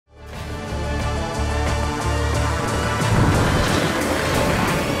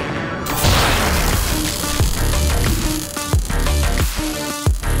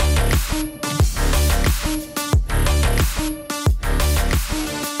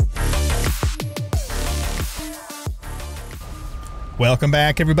Welcome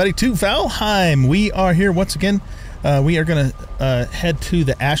back, everybody, to Valheim. We are here once again. We are going to head to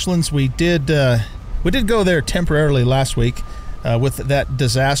the Ashlands. We did go there temporarily last week with that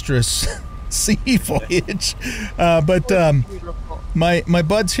disastrous sea voyage. But my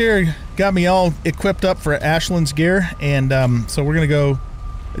buds here got me all equipped up for Ashlands gear, and so we're going to go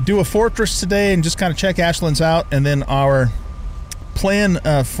do a fortress today and just kind of check Ashlands out, and then our plan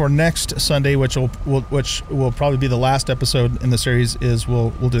for next Sunday, which will probably be the last episode in the series, is we'll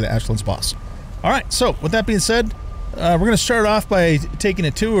do the Ashlands boss. All right. So with that being said, we're going to start off by taking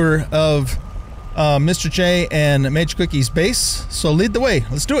a tour of Mr. J and Mage Cookie's base. So lead the way.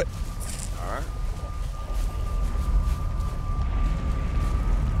 Let's do it. All right.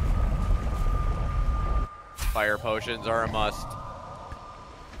 Fire potions are a must.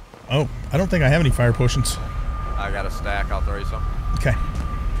 Oh, I don't think I have any fire potions. I got a stack. I'll throw you some. Okay.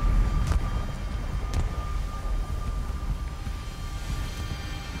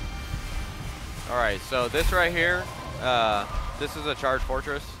 All right, so this right here, this is a charged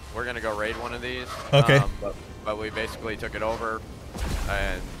fortress. We're gonna go raid one of these. Okay. But we basically took it over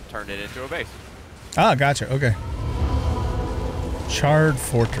and turned it into a base. Ah, gotcha. Okay. Charred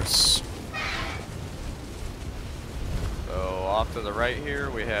fortress. So off to the right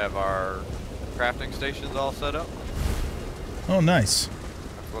here, we have our crafting stations all set up. Oh, nice.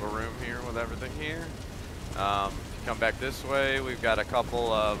 Little room here with everything here. If you come back this way, we've got a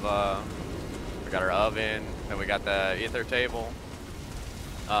couple of, we got our oven, then we got the ether table.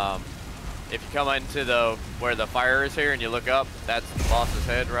 If you come into where the fire is here and you look up, that's the boss's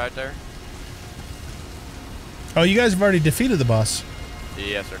head right there. Oh, you guys have already defeated the boss.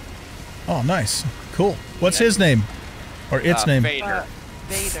 Yes, sir. Oh, nice. Cool. What's his name? Or its name? Vader.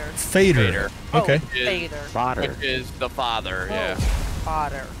 Vader. Fader. Okay. Vader. Fodder. Which is the father, yeah.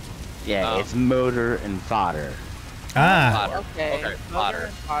 Fodder. Yeah, it's motor and fodder. Ah. Fodder. Okay. Okay, fodder.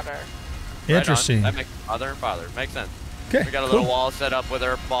 Fodder. Interesting. That makes mother and father. Makes sense. Okay. We got a cool. little wall set up with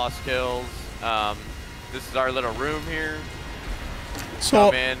our boss kills. This is our little room here. So,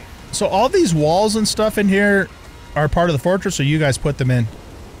 Come in. so all these walls and stuff in here are part of the fortress, or you guys put them in?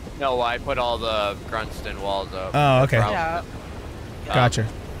 No, I put all the Grunston walls up. Oh, okay. Yeah. Gotcha.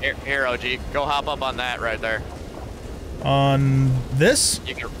 Here, OG, go hop up on that right there. On this?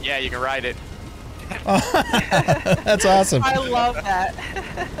 You can ride it. That's awesome. I love that.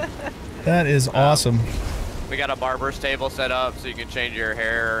 That is awesome. We got a barber's table set up so you can change your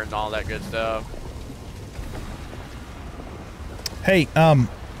hair and all that good stuff. Hey,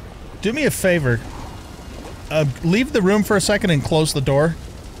 do me a favor. Leave the room for a second and close the door.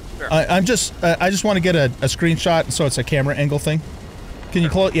 Sure. I just want to get a screenshot so it's a camera angle thing. Can you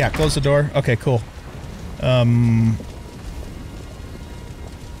close? Yeah, close the door. Okay, cool.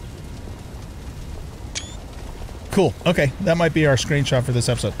 Cool. Okay, that might be our screenshot for this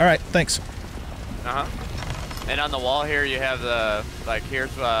episode. All right, thanks. Uh-huh. And on the wall here, you have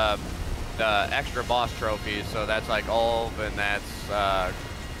here's the extra boss trophies. So that's like Ulv, and that's,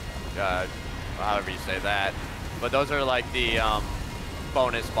 however you say that. But those are like the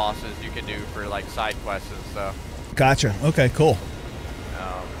bonus bosses you can do for like side quests and stuff. Gotcha. Okay, cool.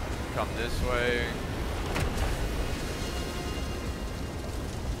 Come this way.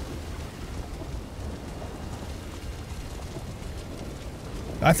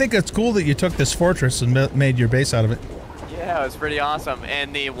 I think it's cool that you took this fortress and made your base out of it. Yeah, it's pretty awesome.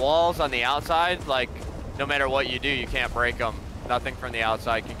 And the walls on the outside, like, no matter what you do, you can't break them. Nothing from the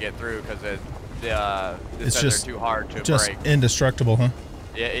outside can get through because It's just they're too hard to just break. indestructible, huh?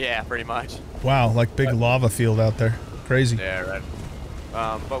 Yeah, pretty much. Wow, like big lava field out there. Crazy. Yeah, right.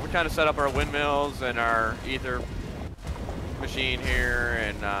 But we kind of set up our windmills and our ether machine here,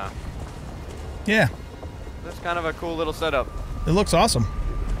 and Yeah, that's kind of a cool little setup. it looks awesome.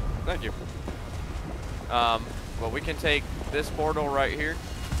 Thank you. Well, we can take this portal right here.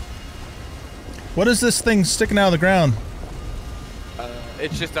 What is this thing sticking out of the ground?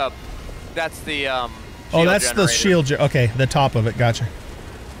 It's just that's the Oh, that's generator. the shield. Okay, the top of it. Gotcha.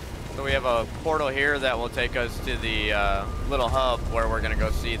 So we have a portal here that will take us to the little hub where we're gonna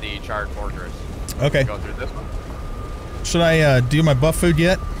go see the charred fortress. Okay. Go through this one. Should I do my buff food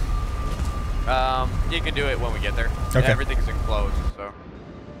yet? You can do it when we get there. Okay. Everything's enclosed, so.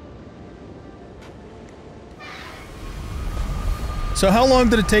 So how long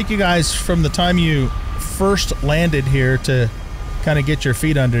did it take you guys from the time you first landed here to kind of get your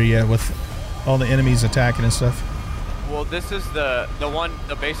feet under you with all the enemies attacking and stuff? Well, this is the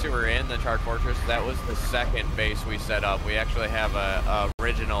base that we're in, the charred fortress. That was the second base we set up. We actually have a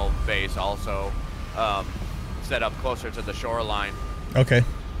original base also set up closer to the shoreline. Okay.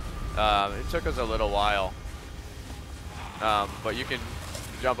 It took us a little while. But you can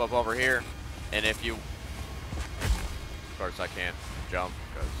jump up over here, and if you, of course I can't jump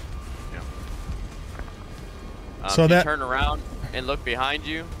because, you know. So if that you turn around and look behind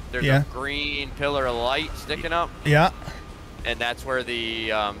you, there's a green pillar of light sticking up. Yeah. And that's where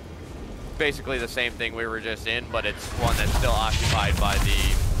the, basically the same thing we were just in, but it's one that's still occupied by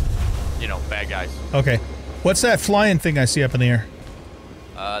the, you know, bad guys. Okay. What's that flying thing I see up in the air?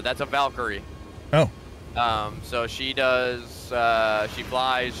 That's a Valkyrie. Oh. So she does, she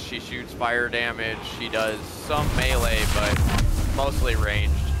flies, she shoots fire damage, she does some melee, but mostly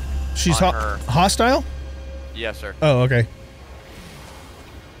ranged. She's hostile? Yes, sir. Oh, okay.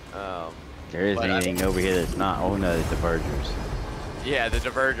 There isn't anything over here that's not. Oh no, the divergers. Yeah, the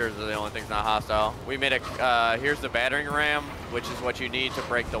divergers are the only things not hostile. We made a, here's the battering ram, which is what you need to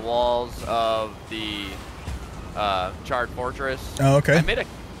break the walls of the charred fortress. Oh, okay. I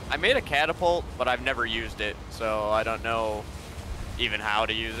made a catapult, but I've never used it, so I don't know even how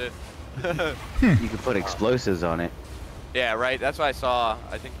to use it. You can put explosives on it. Yeah, right. That's what I saw.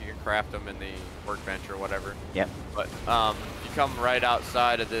 I think you can craft them in the workbench or whatever. Yep. But you come right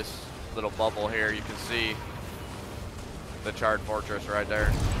outside of this little bubble here, you can see the charred fortress right there.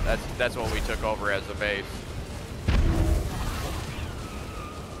 That's what we took over as the base.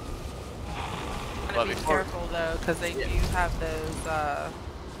 Gotta be careful though, because they do have those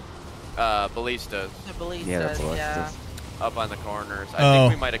ballistas. the ballistas, Yeah, the ballistas. yeah. Up on the corners. I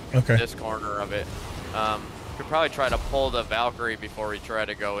think we might have okay. this corner of it. Could probably try to pull the Valkyrie before we try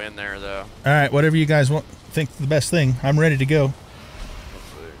to go in there, though. All right, whatever you guys want, think the best thing. I'm ready to go.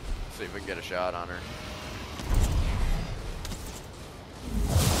 Let's see if we can get a shot on her.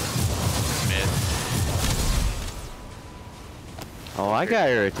 Mid. Oh, I got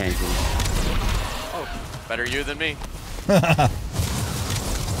your attention. Oh, better you than me.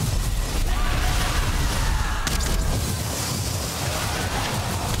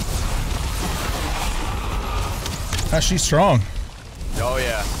 She's strong. Oh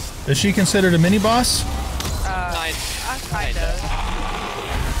yeah. Is she considered a mini boss? Kind of.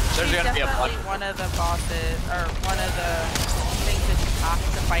 There's She's gonna be a bunch. definitely one of the bosses, or one of the things that you have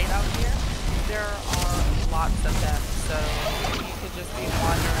to fight out here. There are lots of them, so you could just be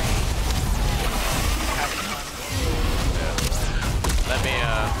wandering. Yeah. Let me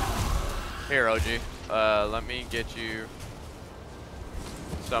here, OG. Let me get you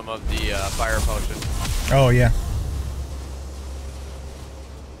some of the fire potion. Oh yeah.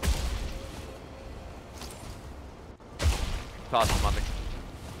 Toss them on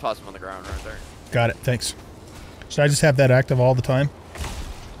the ground right there. Got it. Thanks. Should I just have that active all the time?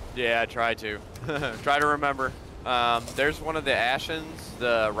 Yeah, try to. Try to remember. There's one of the Ashlands,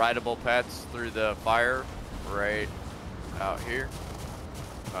 the rideable pets through the fire, right out here.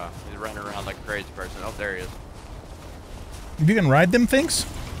 He's running around like a crazy person. Oh, there he is. You can ride them things?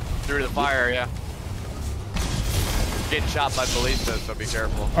 Through the fire, yeah. Getting shot by ballistas, so be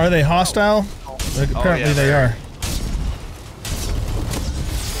careful. Are they hostile? Apparently yeah, they are.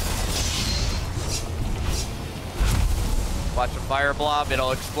 Watch the fire blob.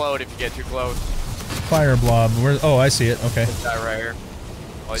 It'll explode if you get too close. Fire blob. Where? Oh, I see it. Okay. This guy right here.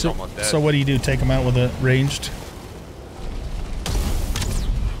 Oh, he's almost dead. So what do you do? Take them out with a ranged?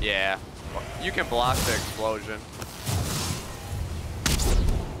 Yeah. You can block the explosion.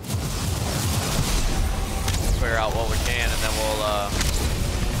 Clear out what we can, and then we'll,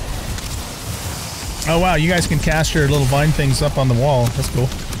 Oh, wow. You guys can cast your little vine things up on the wall. That's cool.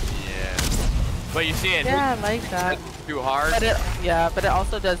 Yeah. But you see it. Yeah, I like that. Too hard. But it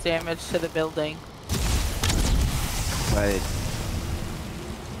also does damage to the building. Right.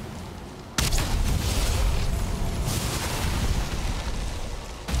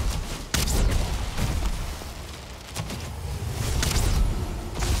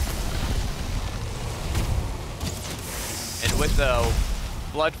 And with the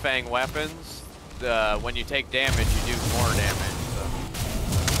Bloodfang weapons, when you take damage, you do more damage. So.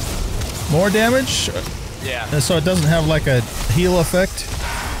 More damage? Yeah. So it doesn't have like a heal effect?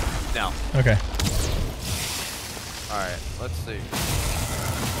 No. Okay. Alright, let's see.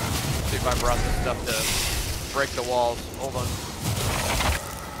 See if I brought this stuff to break the walls. Hold on.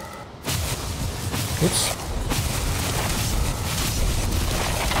 Oops.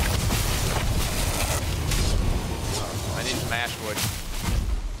 I need some ash wood.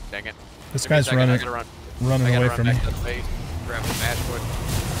 Dang it. This Give me a guy's second, I running, gotta run. running I gotta away run from back me. to the base, grab some ash wood.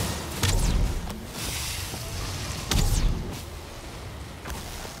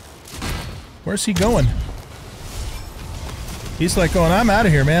 Where's he going? He's like going, I'm out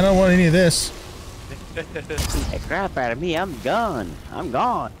of here, man. I don't want any of this. Hey, crap out of me. I'm gone. I'm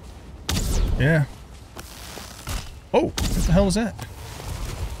gone. Yeah. Oh, what the hell was that?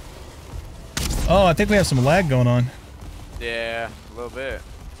 Oh, I think we have some lag going on. Yeah, a little bit.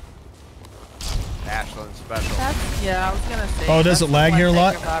 Ashland special. Yeah, I was gonna say. Oh, does it lag here a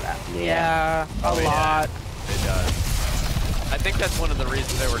lot? Yeah, a lot. It does. I think that's one of the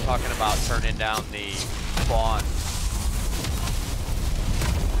reasons they were talking about turning down the spawn.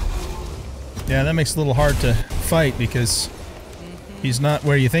 Yeah, that makes it a little hard to fight because he's not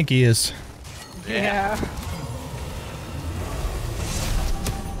where you think he is. Yeah.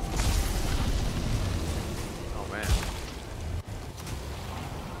 Oh man.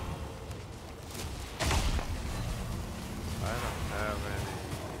 I don't have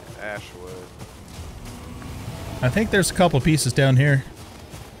any ashwood. I think there's a couple pieces down here.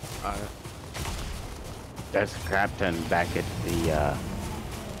 There's a crap ton back at the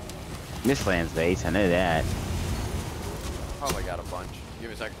Mistlands base. I know that. Probably got a bunch. Give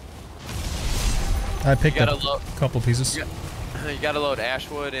me a second. I picked up a couple pieces. You gotta load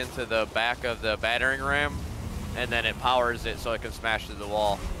ashwood into the back of the battering ram, and then it powers it so it can smash through the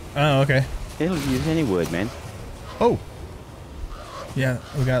wall. Oh, okay. It'll use any wood, man. Oh. Yeah,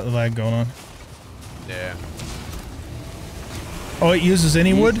 we got the lag going on. Yeah. Oh, it uses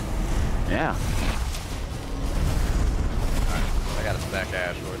any wood? Yeah. Alright, I got a stack of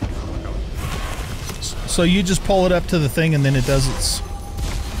ashwood. So you just pull it up to the thing and then it does its...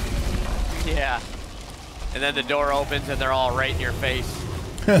 Yeah. And then the door opens and they're all right in your face.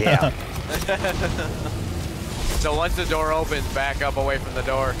 Yeah. So once the door opens, back up away from the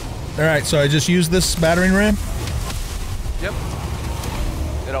door. Alright, so I just use this battering ram? Yep.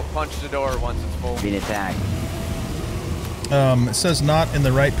 It'll punch the door once it's full. Being attacked. It says not in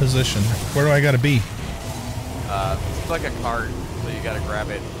the right position. Where do I gotta be? It's like a cart, so you gotta grab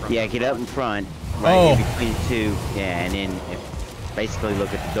it from Yeah, get up in front. Right in between two. Yeah, and then basically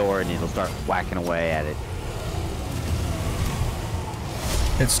look at the door and it'll start whacking away at it.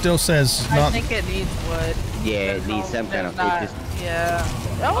 It still says I not... think it needs wood. Yeah, it needs some kind of... Not, yeah.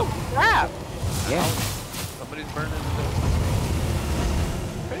 Oh, crap. Yeah. Somebody's burning the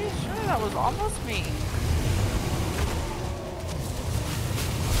Pretty sure that was almost me.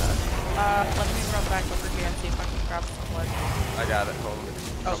 Let me run back over here and see if I can grab some wood. I got it, hold it.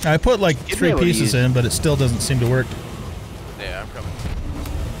 Oh. I put like You'd be 3 able to pieces use- in, but it still doesn't seem to work. Yeah, I'm coming.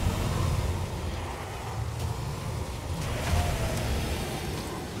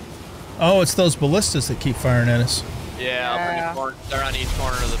 Oh, it's those ballistas that keep firing at us. Yeah, Yeah. they're on each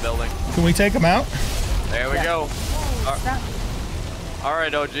corner of the building. Can we take them out? There we go. Oh, snap. All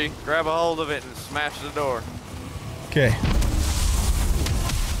right, OG, grab a hold of it and smash the door. Okay.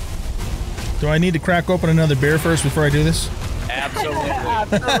 Do I need to crack open another beer first before I do this? Absolutely.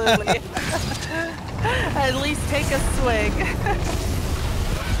 Absolutely. At least take a swig.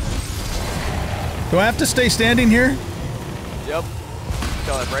 Do I have to stay standing here? Yep.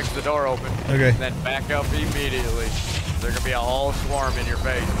 Until it breaks the door open. Okay. Then back up immediately. There's gonna be a whole swarm in your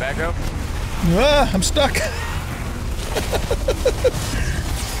face. Back up. Ah, I'm stuck.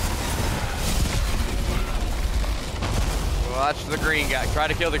 Watch the green guy. Try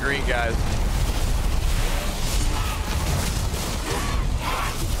to kill the green guys.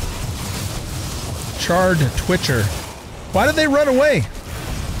 Charred Twitcher. Why did they run away?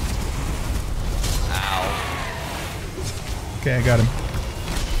 Ow. Okay, I got him.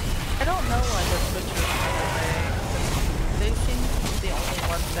 I don't know why the Twitchers run away. They seem to be the only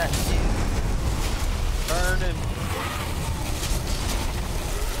ones that do. Burning.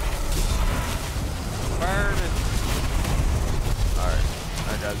 Burning. Alright.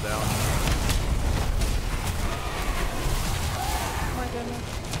 That guy's down. Oh my goodness.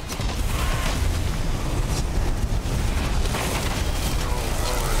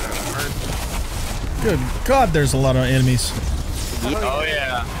 Good God, there's a lot of enemies. Oh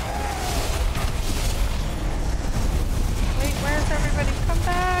yeah. Wait, where's everybody? Come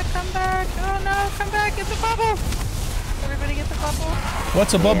back, come back. Oh no, come back, get the bubble. Everybody get the bubble.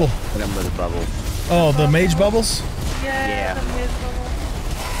 What's a bubble? Put them with a bubble. Oh, the mage bubbles? Yeah, the mid bubble.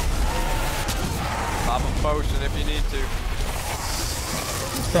 Pop a potion if you need to.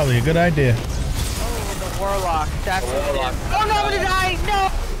 It's probably a good idea. Oh, the warlock. That's The what it warlock. is. Oh no, I'm gonna die. No.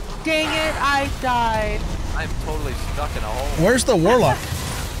 Dang it, I died. I'm totally stuck in a hole. Where's the warlock?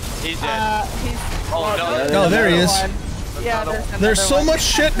 He's dead. He's. Oh, no, there's no, there he another is. one. Yeah, there's another There's so one. much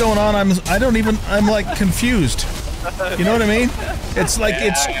shit going on. I'm like confused. You know what I mean? It's like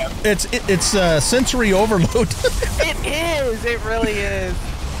it's sensory overload. It is. It really is.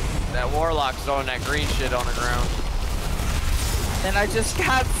 That warlock's throwing that green shit on the ground. And I just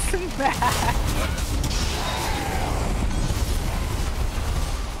got smacked.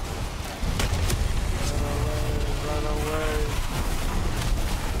 Run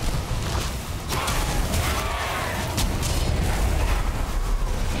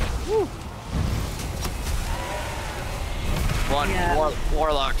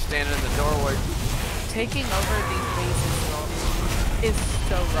warlock standing in the doorway. Taking over these bases is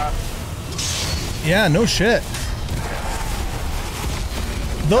so rough. Yeah, no shit.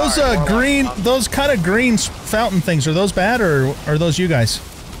 Those green, those kind of green fountain things, are those bad or are those you guys?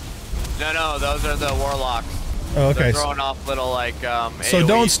 No, those are the warlocks. Oh, okay. They're throwing off little like so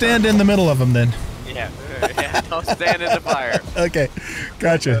don't stand in the middle of them then. Yeah, don't stand in the fire. Okay,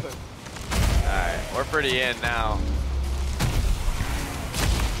 gotcha. Alright, we're pretty in now.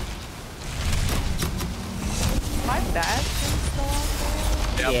 My bag still on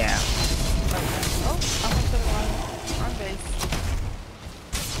there? Yep. Yeah. Okay. Oh, I'm gonna put it on base.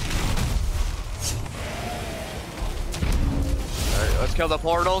 Alright, let's kill the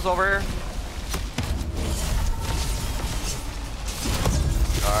portals over here.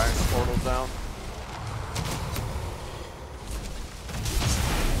 Alright, portals down.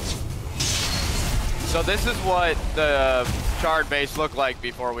 So this is what the charred base looked like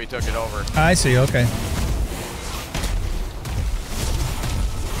before we took it over. I see, okay.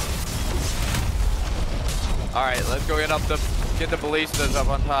 Alright, let's go get the ballistas up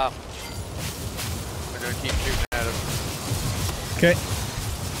on top. They're gonna keep shooting at us. Okay.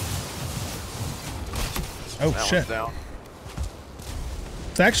 Oh, That shit. one's down.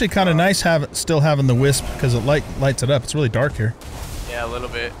 It's actually kind of nice still having the wisp because it lights it up. It's really dark here. Yeah, a little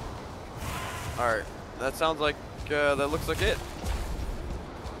bit. Alright, that sounds like, that looks like it.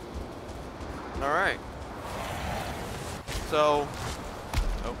 Alright. So,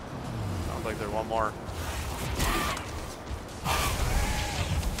 oh, sounds like there's one more.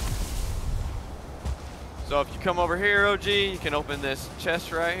 So if you come over here, OG, you can open this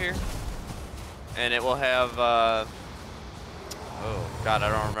chest right here. And it will have, oh God, I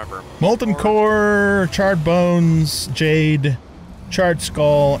don't remember. Molten core, charred bones, jade, charred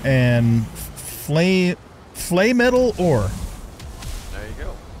skull, and flame metal ore. There you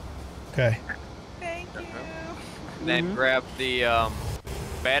go. Okay. Thank you. And then grab the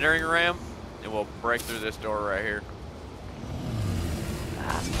battering ram, and we'll break through this door right here.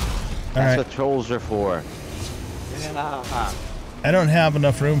 That's what trolls are for. I don't have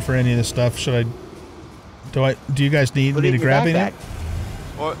enough room for any of this stuff. Should I? Do you guys need me to grab anything?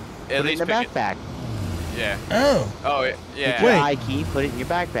 Well, at least in the backpack. Yeah. Oh. Oh, yeah. Wait. I key, put it in your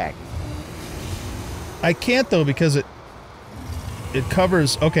backpack. I can't though because it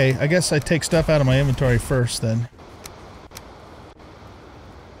covers. Okay, I guess I take stuff out of my inventory first then.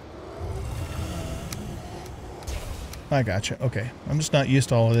 I gotcha. Okay, I'm just not used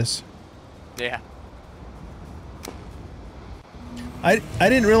to all of this. Yeah. I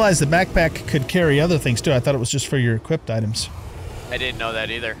didn't realize the backpack could carry other things too. I thought it was just for your equipped items. I didn't know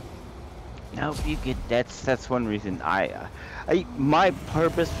that either. No, you could. That's one reason my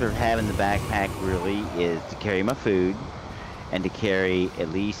purpose for having the backpack really is to carry my food, and to carry at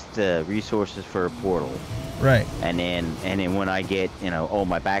least resources for a portal. Right. And then when I get, oh,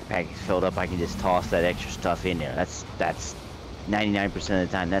 my backpack is filled up, I can just toss that extra stuff in there. That's 99% of the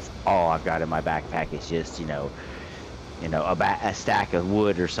time. That's all I've got in my backpack. Is just a stack of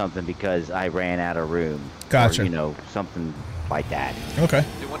wood or something because I ran out of room. Gotcha. Or, something like that. Okay.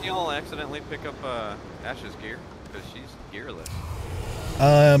 Did one of y'all accidentally pick up Ash's gear? Because she's gearless.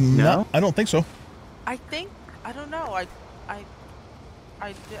 No, I don't think so. I don't know. I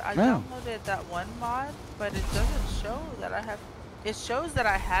No. downloaded that one mod, but it doesn't show that I have. It shows that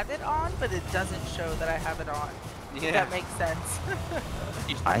I have it on, but it doesn't show that I have it on. Yeah. If that makes sense.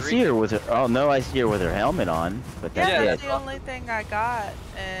 I see her with her. Oh no, I see her with her helmet on. But that's Yeah, it. that's the only thing I got.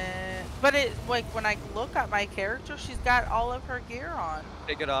 But it when I look at my character, she's got all of her gear on.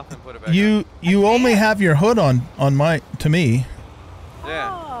 Take it off and put it back You only have your hood on to me. Yeah.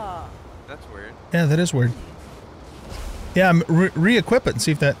 Ah. That's weird. Yeah, that is weird. Yeah, I'm re-equip it and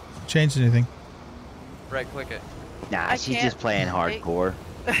see if that changed anything. Right click it. Nah, I she's can't just playing hardcore.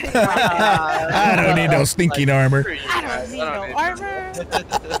 I don't need no stinking armor. I don't need no armor.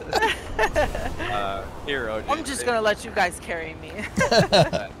 Here, OG. I'm just gonna let you guys carry me.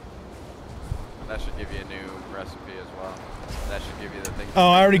 That should give you a new recipe as well. That should give you the thing. Oh,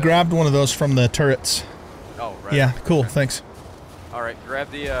 I already grabbed one of those from the turrets. Oh, right. Yeah, cool. Thanks. All right,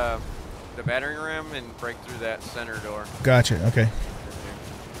 grab the battering ram and break through that center door. Gotcha. Okay.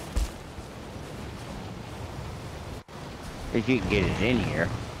 If you can get it in here.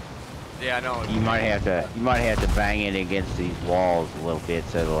 Yeah, I know. You might have to bang it against these walls a little bit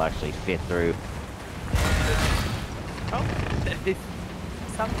so it'll actually fit through. Oh,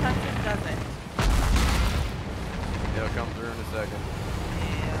 sometimes it doesn't. It'll come through in a second.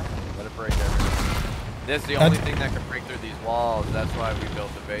 Yeah. Let it break everything. This is the only thing that can break through these walls. That's why we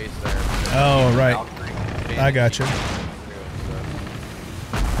built the base there. Oh, right. I gotcha.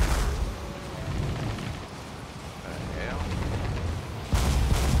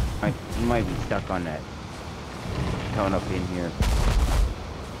 might be stuck on that. Coming up in here.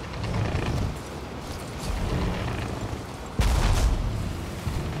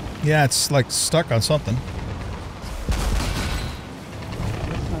 Yeah, it's like stuck on something.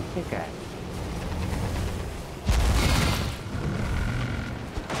 Where's my pick at?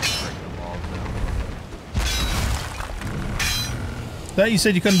 Thought you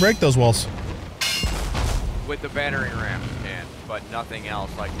said you couldn't break those walls. With the battering ram, you can, but nothing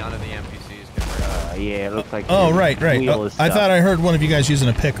else. Like none of the NPCs can break. Yeah, it looks like. Oh, right. wheel Oh, is I stuck. thought I heard one of you guys using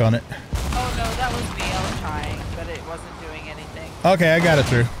a pick on it. Oh no, that was me. I was trying, but it wasn't doing anything. Okay, I got it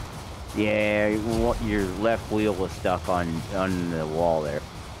through. Yeah, your left wheel was stuck on the wall there.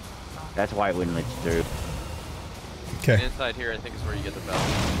 That's why it wouldn't let you through. Okay. Inside here, I think is where you get the bell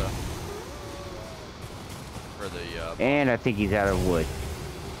and stuff. For the. And I think he's out of wood.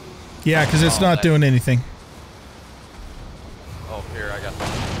 Yeah, because it's not doing anything. Oh, here I got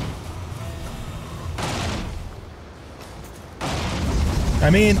the. I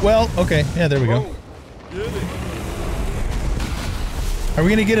mean, well, okay. Yeah, there we go. Are we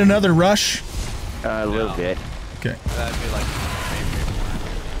going to get another rush? A little bit. Okay. That'd be like.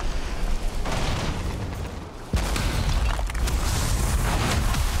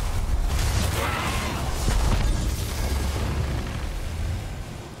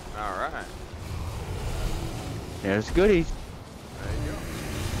 Alright. There's goodies. There you go.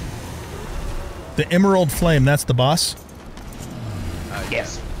 The Emerald Flame, that's the boss?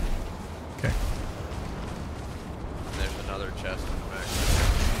 Yes. Okay. And there's another chest in the back.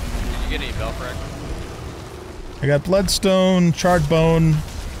 Did you get any bell fragments? I got Bloodstone, Charred Bone,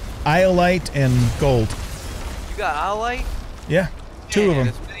 Iolite, and Gold. You got Owlite? Yeah, two of them.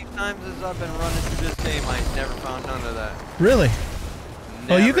 As many times as I've been running through this game, I never found none of that. Really?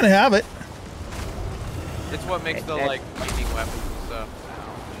 Never. Oh, you can have it. It's what makes the, like, lightning weapons and stuff.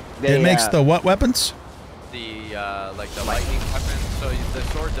 It makes the what weapons? The, like, the lightning weapons. So the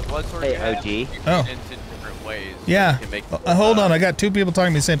sword, the blood sword Hey, you have, OG. you can Oh. use into different ways. So Yeah. you can make Hold on, I got two people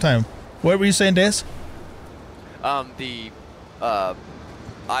talking at the same time. What were you saying, Dez? The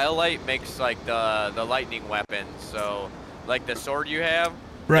Iolite makes, like, the lightning weapons. So, like, the sword you have,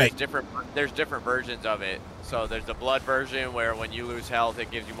 Right. there's different versions of it. So there's the blood version where when you lose health it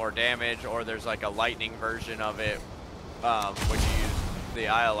gives you more damage, or there's like a lightning version of it, which you use the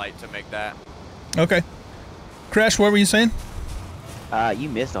Iolite to make that. Okay. Crash, what were you saying? You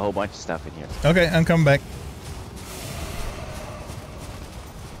missed a whole bunch of stuff in here. Okay, I'm coming back.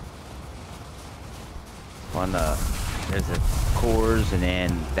 On the, there's the cores, and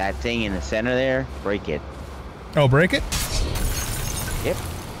then that thing in the center there, break it. Oh, break it? Yep.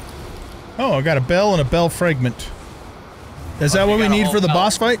 Oh, I got a bell and a bell fragment. Is that you what we got a need whole for the bell.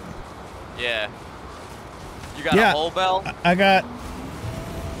 boss fight? Yeah. You got Yeah. a whole bell? I got...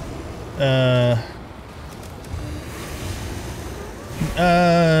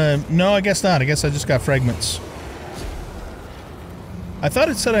 no, I guess not. I guess I just got fragments. I thought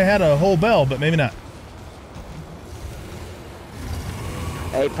it said I had a whole bell, but maybe not.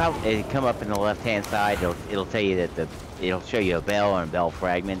 Hey, probably it come up in the left-hand side. It'll tell you that it'll show you a bell and bell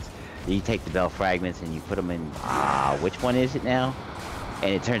fragments. You take the bell fragments and you put them in. Which one is it now?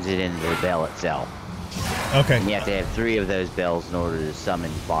 And it turns it into the bell itself. Okay. And you have to have 3 of those bells in order to summon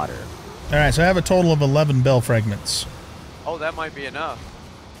fodder. All right, so I have a total of 11 bell fragments. Oh, that might be enough.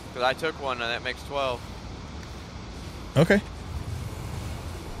 Because I took one and that makes 12. Okay.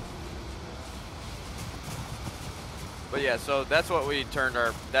 But yeah, so that's what we turned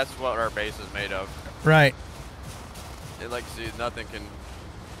that's what our base is made of. Right. And like, see, nothing can...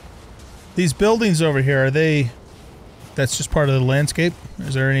 These buildings over here, are they... That's just part of the landscape?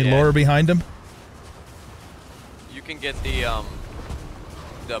 Is there any Yeah. lore behind them? You can get the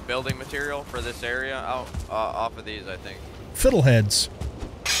building material for this area out off of these, I think. Fiddleheads.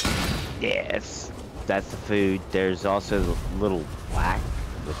 Yes, that's the food. There's also the little black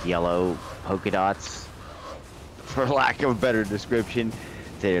with yellow polka dots, for lack of a better description.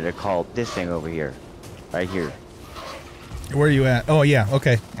 They're called this thing over here, right here. Where are you at? Oh, yeah.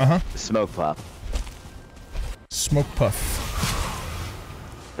 Okay. Uh-huh. Smoke puff. Smoke puff.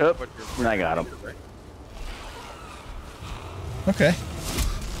 Oh, I got him. Okay.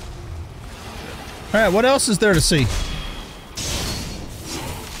 All right, what else is there to see?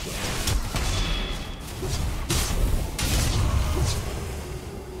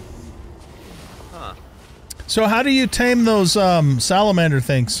 Huh. So how do you tame those salamander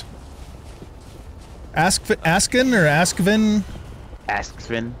things? Askin or Askvin?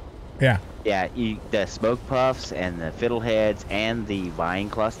 Askvin. Yeah. Yeah, the smoke puffs and the fiddleheads and the vine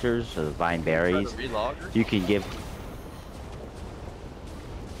clusters, or the vine berries. You can give.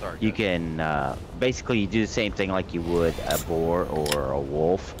 Sorry. You can basically you do the same thing like you would a boar or a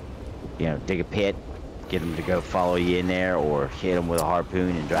wolf. You know, dig a pit, get them to go follow you in there, or hit them with a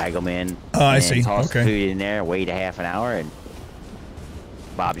harpoon and drag them in. Oh, I and see. Toss Okay. the food in there, wait a half an hour, and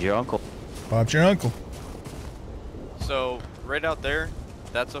Bob's your uncle. Bob's your uncle. So right out there,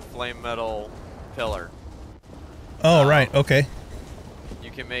 that's a flame metal pillar. Oh, right. Okay.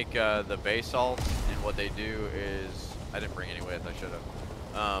 You can make the basalt, and what they do is, I didn't bring any with, I should have.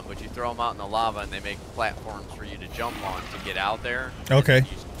 But you throw them out in the lava, and they make platforms for you to jump on to get out there. Okay.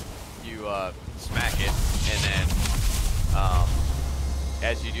 You smack it, and then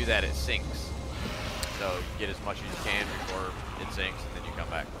as you do that, it sinks. So you get as much as you can before it sinks, and then you come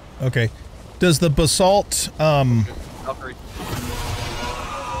back. Okay. Does the basalt Valkyrie.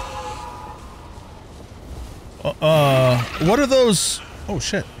 what are those? Oh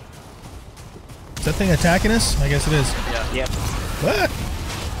shit! Is that thing attacking us? I guess it is. Yeah. Yep. What?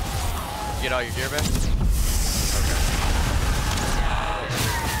 Get all your gear back?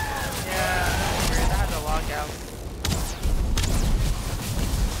 Yeah, that's weird. I had to log out.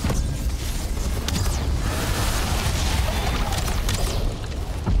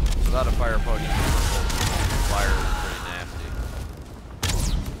 Without a fire potion, fire is pretty nasty.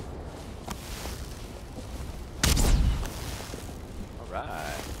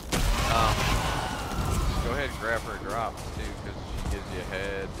 Alright. Go ahead and grab her drops too, because she gives you a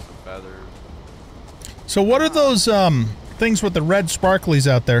head, some feathers. So what are those things with the red sparklies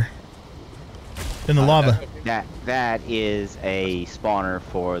out there in the lava? That is a spawner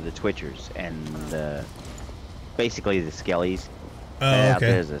for the twitchers and basically the skellies. Oh, Out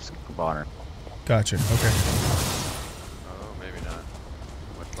okay. there's a spawner. Gotcha. Okay. Oh, maybe not.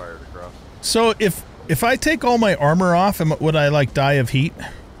 Too much fire to cross. So if I take all my armor off, would I like die of heat?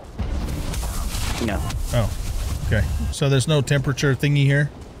 No. Oh. Okay. So there's no temperature thingy here.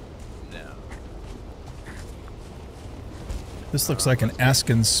 No. This looks like an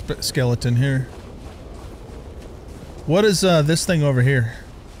Askin skeleton here. What is this thing over here?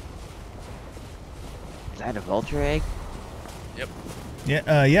 Is that a vulture egg? Yep.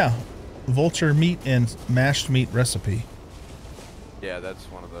 Yeah. Yeah. Vulture meat and mashed meat recipe. Yeah, that's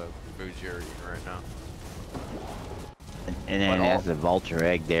one of the foods you're eating right now. And then But all- there's the vulture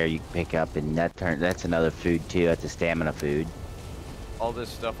egg there you can pick up, and that's another food too. That's a stamina food. All this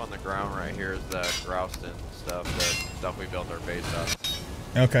stuff on the ground right here is the Grouston stuff, the stuff we built our base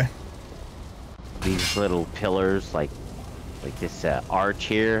on. Okay. These little pillars, like this arch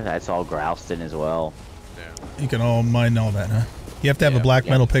here, that's all Grouston as well. Yeah. You can all mine all that, huh? You have to have a Yeah. black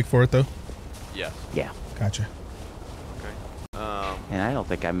metal pick for it, though. Yes. Yeah. Gotcha. Okay. And I don't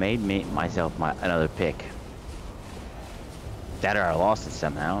think I made myself another pick. That or I lost it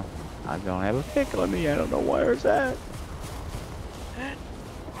somehow. I don't have a pick on me. I don't know where it's at.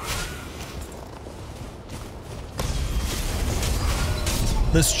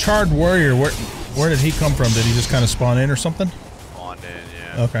 This charred warrior, where did he come from? Did he just kind of spawn in or something? On in,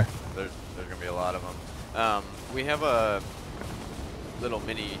 yeah. Okay. There's gonna be a lot of them. We have a little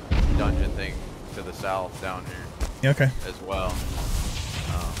mini dungeon thing to the south down here Okay. as well.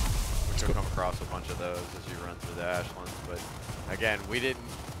 Which you'll come across a bunch of those as you run through the Ashlands. But again, we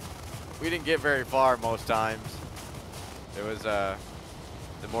didn't get very far most times. It was the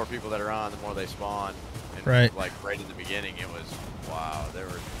more people that are on, the more they spawn. And Right. like right in the beginning, it was wow. There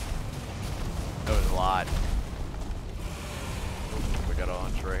was a lot. We got a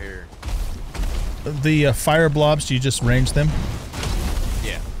bunch right here. The fire blobs, do you just range them?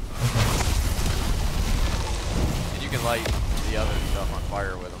 Yeah. And you can light the other stuff on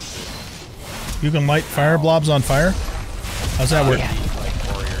fire with them too. You can light fire blobs on fire? How's that work? Yeah.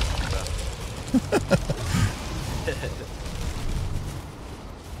 Like warriors and stuff.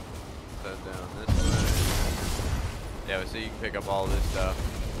 Set down this way. Yeah, so you can pick up all this stuff.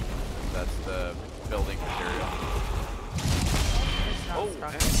 That's the building material. It's not Oh,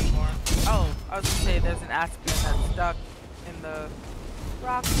 stuck anymore. Oh, I was gonna say there's an Aspen that's stuck in the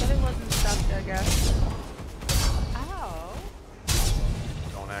rock, but it wasn't stuck, I guess. Ow.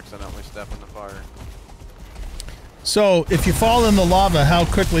 Don't accidentally step in the fire. So, if you fall in the lava, how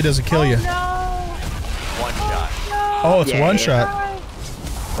quickly does it kill you? No! One shot. No! Oh, it's Yeah. one shot.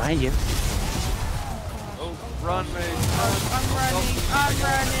 Behind you. Oh, run, mate. I'm running. I'm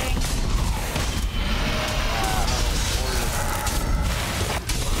running.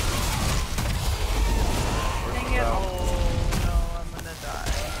 Dang it. Oh, no, I'm gonna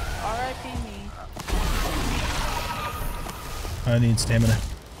die. R.I.P. me. I need stamina.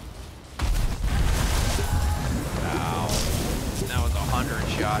 Ow. That was 100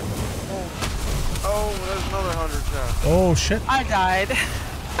 shot. Oh, there's another 100 shot. Oh, shit. I died.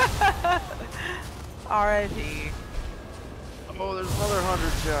 R.I.P. Oh, there's another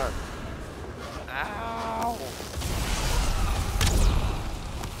 100 shot. Ow.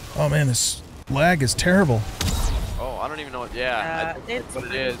 Oh man, this lag is terrible. Oh, I don't even know what. Yeah, it's what it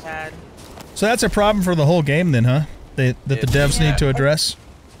pretty is. bad. So that's a problem for the whole game then, huh? That the devs need to address?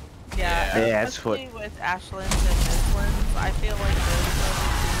 Yeah, Yeah, that's especially with Ashlands and Midlands, I feel like those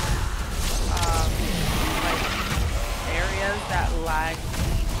are the two, like, areas that lag the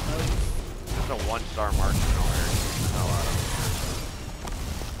most. There's a 1-star marksman over here.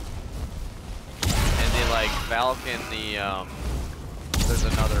 And the like Falcon, there's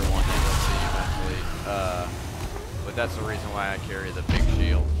another one that you'll see eventually. But that's the reason why I carry the big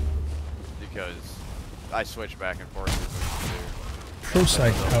shield, because I switch back and forth between the two.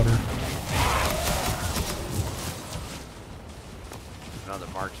 Procite powder. Another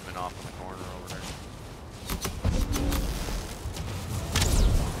marksman off in the corner over there.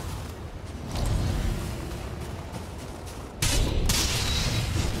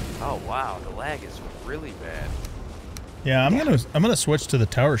 Oh wow, the lag is really bad. Yeah, I'm gonna switch to the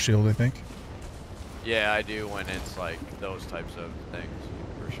tower shield, I think. Yeah, I do when it's like those types of things,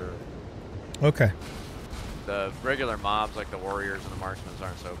 for sure. Okay. The regular mobs, like the warriors and the marksmen,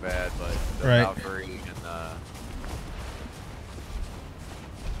 aren't so bad, but the Right. Valkyrie and the...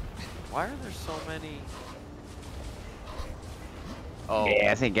 Why are there so many? Oh,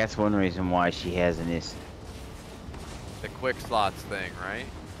 Yeah, I think that's one reason why she has an is. the quick slots thing, right?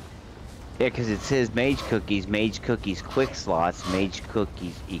 Yeah, because it says mage cookies, quick slots, mage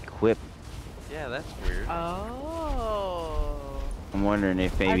cookies equip. Yeah, that's weird. Oh. I'm wondering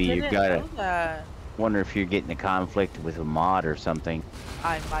if I maybe didn't you got know that. Wonder if you're getting a conflict with a mod or something.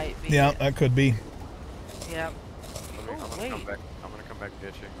 I might be. Yeah, that could be. Yep. I'm gonna come back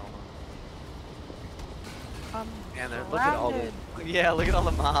ditching. Hold on. And look at all the. Yeah, look at all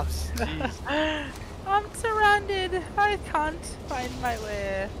the mobs. Jeez. I'm surrounded. I can't find my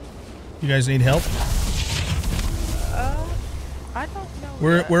way. You guys need help? I don't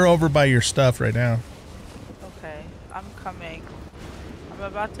know. We're over by your stuff right now. Okay, I'm coming. I'm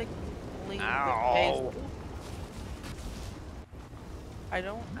about to leave Ow. the base. I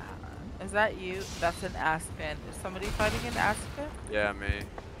don't. Is that you? That's an Aspen. Is somebody fighting an Aspen? Yeah, me.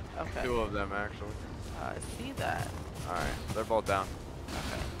 Okay. 2 of them actually. I see that. All right, they're both down.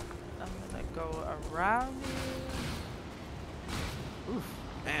 Okay. I'm gonna go around you. Oof.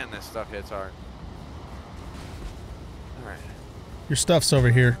 Man, this stuff hits hard. All right. Your stuff's over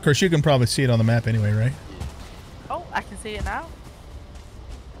here. Of course, you can probably see it on the map anyway, right? Oh, I can see it now.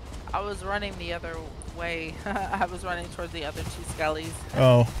 I was running the other way. I was running towards the other 2 skellies.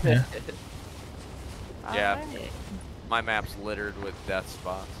 Oh, yeah. Yeah. Alright. My map's littered with death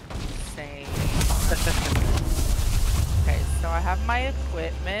spots. Same. Okay, so I have my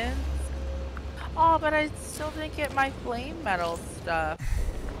equipment. Oh, but I still didn't get my flame metal stuff.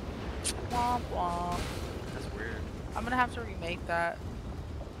 Womp womp. That's weird. I'm gonna have to remake that.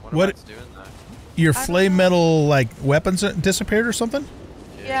 What am I doing that? Your I don't flame know. metal, like, weapons disappeared or something?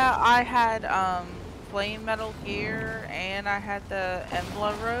 Yeah, I had flame metal gear and I had the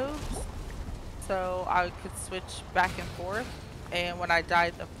Embla robes, so I could switch back and forth. And when I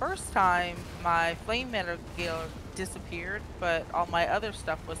died the first time, my flame metal gear disappeared, but all my other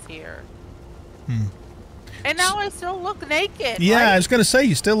stuff was here. And now I still look naked. Yeah, right? I was gonna say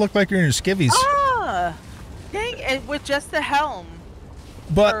you still look like you're in your skivvies. Ah, dang it! With just the helm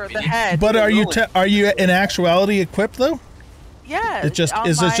or But the head. but are you in actuality equipped though? Yeah. It just on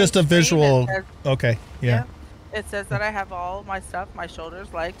is it my just a screen, visual? it says- Okay, yeah. It says that I have all my stuff: my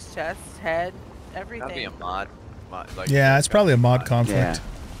shoulders, legs, chest, head, everything. That'd be a mod. Like, Yeah, it's probably a mod conflict.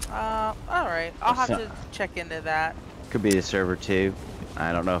 Yeah, All right. I'll have So- to check into that. could be the server too.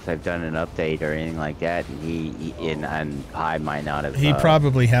 I don't know if they've done an update or anything like that. And Pi might not have. He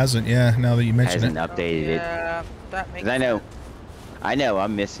probably hasn't. Yeah, now that you mention hasn't it. updated it. Yeah, that makes 'Cause sense. I know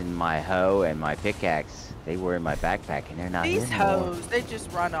I'm missing my hoe and my pickaxe. They were in my backpack and they're not These here anymore. hoes, they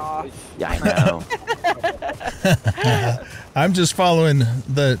just run off. Yeah, I know. I'm just following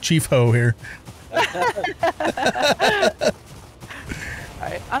the chief ho here. Alright,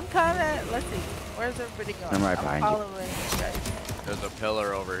 I'm kinda, let's see, where's everybody going? I'm right behind you. following you guys. There's a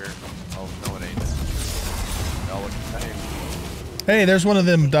pillar over here. Oh no, it ain't. Y'all look the same. Hey, there's one of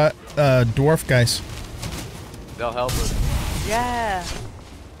them dwarf guys. They'll help us. Yeah.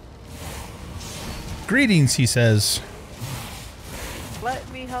 Greetings, he says. Let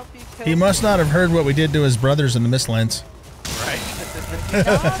me help you kill He must not have heard what we did to his brothers in the Mistlands. Right.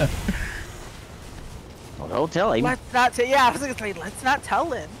 John. Well, don't tell him. Let's not yeah, I was gonna say, let's not tell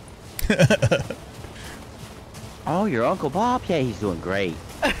him. Oh, your Uncle Bob? Yeah, he's doing great.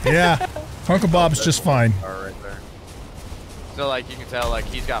 Yeah, Uncle Bob's just fine. Right there. So like you can tell like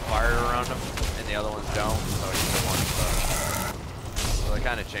he's got fire around him and the other ones don't. So he's the one. So they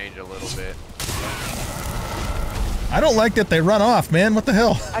kind of change a little bit. I don't like that they run off, man. What the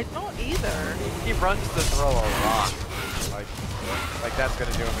hell? I don't either. He runs to throw a rock. Like that's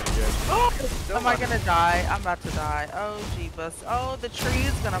gonna do him any good. Oh, am I gonna die? I'm about to die. Oh, jeebus. Oh, the tree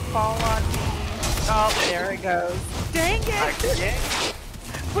is gonna fall on me. Oh, there it goes. Dang it!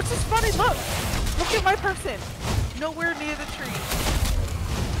 Which is funny. Look at my person. Nowhere near the tree.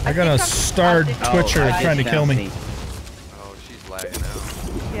 They're gonna start Twitcher trying to kill me. Oh, she's lagging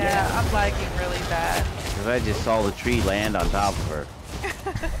out. Yeah, I'm lagging really bad. Because I just saw the tree land on top of her.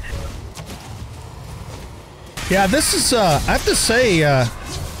 Yeah, this is, I have to say,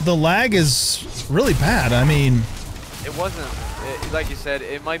 the lag is really bad. I mean... It wasn't, like you said,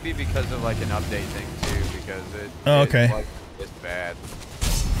 it might be because of like an update thing too, because it okay. It's bad.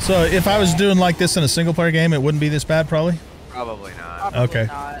 So if I was doing like this in a single player game, it wouldn't be this bad, probably? Probably not. Probably okay.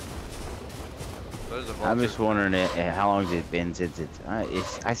 Not. I'm just wondering how long has it been since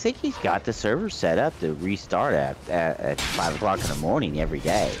I think he's got the server set up to restart at 5 o'clock in the morning every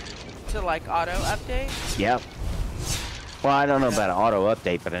day. To like auto update? Yep. Well, I don't know about an auto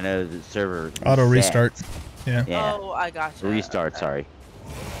update, but I know the server auto restart. Yeah. Oh, I got you. Restart, okay. sorry.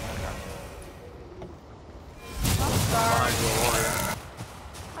 I'm sorry.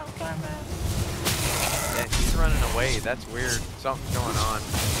 Okay, man. Yeah, he's running away. That's weird. Something's going on.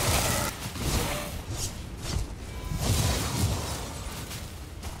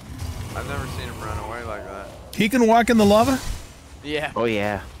 I've never seen him run away like that. He can walk in the lava? Yeah. Oh,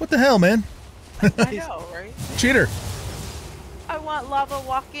 yeah. What the hell, man? I know, right? Cheater. I want lava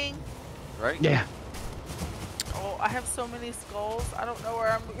walking. Right? Yeah. Oh, I have so many skulls. I don't know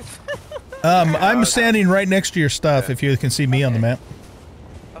where I'm. I'm standing right next to your stuff. If you can see me on the map.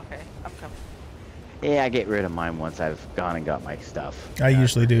 Okay, I'm coming. Yeah, I get rid of mine once I've gone and got my stuff. I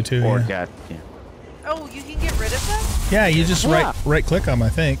usually do too. Or Yeah. got. Yeah. Oh, you can get rid of them? Yeah, you just right click them, I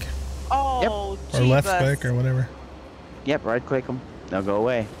think, Oh, or left click or whatever. Yep, right click them. They'll go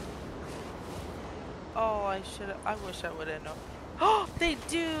away. Oh, I wish I would have known. Oh, they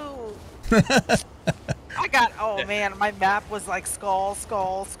do. I got. Oh man, my map was like skull,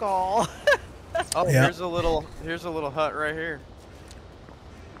 skull, skull. Oh, Yeah. here's a little hut right here.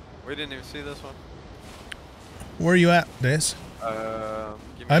 We didn't even see this one. Where are you at, Dace? Give me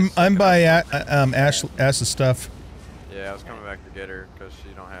a I'm second. by Ash's stuff. Yeah, I was coming back to get her because she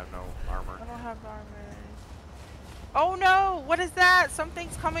don't have no armor. I don't have armor. Oh no! What is that?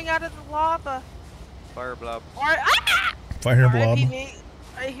 Something's coming out of the lava. Fire blob. Or ah! Fire blob. RIP me.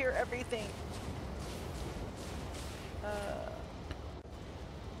 I hear everything.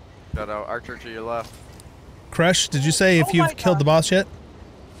 Got an archer to your left. Crush, did you say if Oh you've my killed the God. boss yet?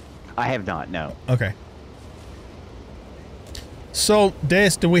 I have not, no. Okay. So,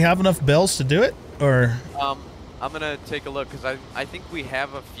 Dace, do we have enough bells to do it, or? I'm gonna take a look because I think we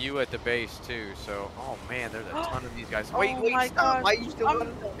have a few at the base too. So, oh man, there's a ton of these guys. Wait, Oh wait, my stop! God. Why are you still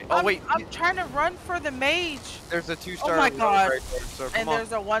running? Oh wait, I'm trying to run for the mage. there's a 2-star. Oh my God. Right there, so come And on.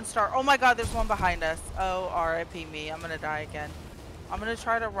 there's a 1-star. Oh my God, there's one behind us. Oh, RIP me. I'm gonna die again. I'm gonna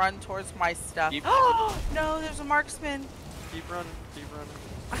try to run towards my stuff. Oh no, there's a marksman. Keep running, keep running.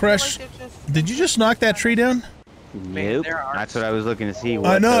 I feel Crush, like they're just- did you just knock that tree down? Nope. there are- That's what I was looking to see.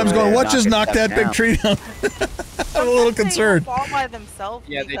 I know, I was going, what just knocked that big down? tree down? I'm a little Sometimes they concerned. fall by themselves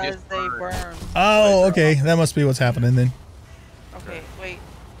Yeah, they because just they burn. burn. Oh, okay, that must be what's happening then. Okay, wait.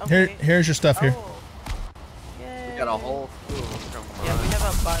 Okay. Here's your stuff here. Oh. Yay. We got a whole crew of them coming Yeah, we around.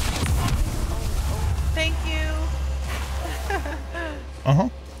 have a bunch. Oh, thank you. Uh-huh.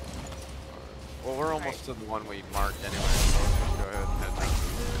 Well, we're almost to the one we marked anyway. So let's just go ahead and head down.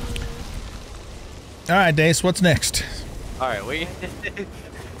 All right, Dace, what's next? All right, we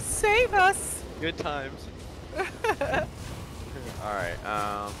Save us. good times. All right,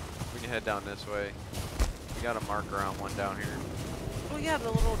 we can head down this way. We got a marker on one down here. Oh yeah, the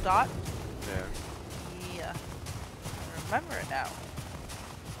little dot. Yeah. Yeah. I remember it now.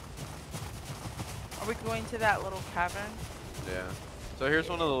 Are we going to that little cavern? Yeah. So here's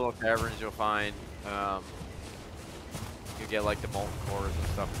one of the little caverns you'll find. You get like the molten cores and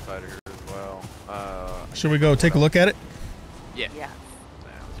stuff inside of here as well. Should we go take a look at it? Yeah. Yeah.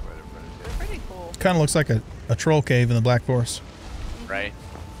 That's what everybody's They're pretty cool. Kind of looks like a troll cave in the Black Forest. right.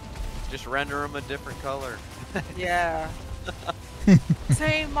 Just render them a different color. Yeah.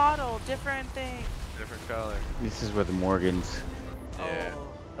 Same model, different thing. Different color. This is where the Morgans. Yeah.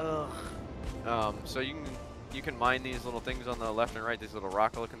 Oh. Ugh. So you can mine these little things on the left and right, these little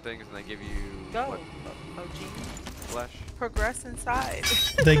rock looking things, and they give you Go. what, OG. flesh. Progress inside.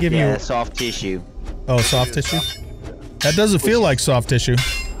 They give Yeah, you soft tissue. oh soft tissue. That doesn't feel like soft tissue.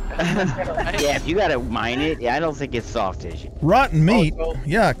 Yeah, if you gotta mine it, I don't think it's soft tissue. Rotten meat. so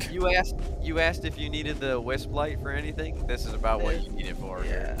Yuck. You asked if you needed the wisp light for anything. This is about what you need it for.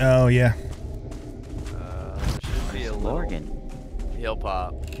 Yeah. Oh yeah. Should be a little Morgan. hill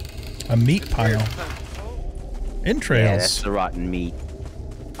pop. A meat It's weird. pile. Oh, Yeah, that's Entrails. the rotten meat.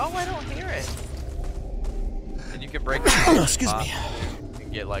 oh, I don't hear it. And you can break them Excuse me.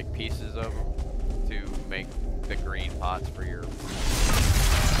 and get like pieces of them to make the green pots for your. Did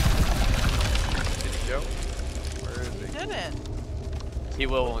he go? Where is he? Didn't. He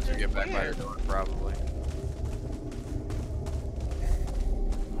will once you get back by Weird. your door, probably.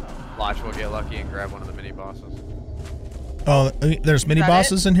 Watch, we'll get lucky and grab one of the mini bosses. Oh, there's mini that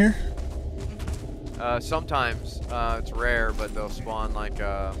bosses in here? Sometimes it's rare, but they'll spawn like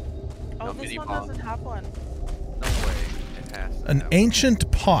Oh, no this mini one boss. doesn't have one. No way, it has to An have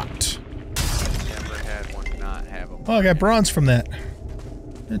ancient pot. one. Never had one not have a Oh, I got bronze from that.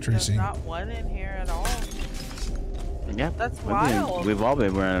 There's Interesting. not one in here at all. Yep. That's we've wild. We've all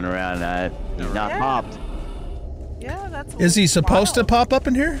been running around. He's not Yeah. popped. Yeah, that's. Is he supposed to wild. pop up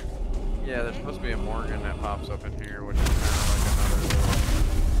in here? Yeah, there's supposed to be a Morgan that pops up in here, which is kind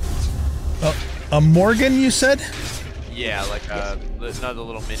of like another A Morgan, you said? little... Yeah, like another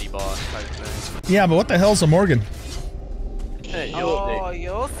little mini boss type thing. Yeah, but what the hell's a Morgan? Hey, Oh,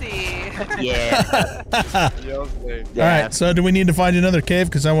 you'll see. Yeah. you'll see. Yeah. Alright, so do we need to find another cave?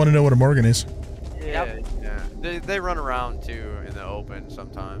 Because I want to know what a Morgan is. Yeah, yeah. They run around too in the open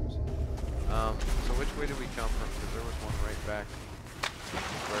sometimes. So which way did we come from? Because there was one right back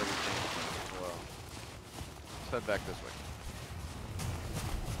where we came from as well. Let's head back this way.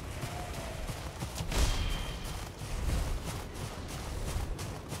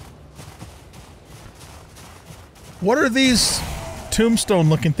 What are these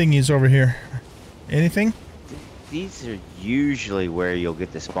tombstone-looking thingies over here? Anything? These are usually where you'll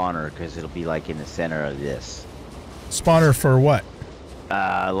get the spawner because it'll be like in the center of this. Spawner for what?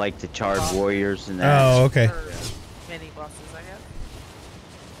 Like the charred warriors and that. Oh, okay. Or mini bosses, I guess.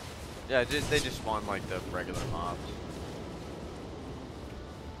 Yeah, they just spawn like the regular mobs.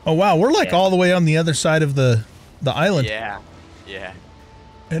 Oh wow, we're like Yeah. all the way on the other side of the island. Yeah, yeah.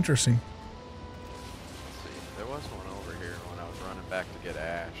 Interesting. Let's see, there was one over here when I was running back to get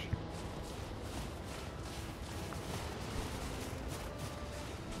ash.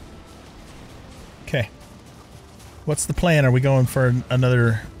 Okay. What's the plan? Are we going for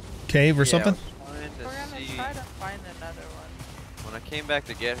another cave or something? I was trying to We're gonna see. try to find another one. When I came back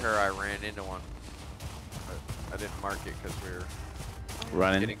to get her, I ran into one. But I didn't mark it because we were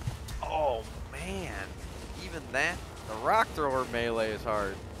Running. getting. Oh man, even that, the rock thrower melee is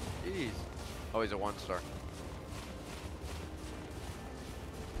hard. Jeez. Oh, he's a 1-star.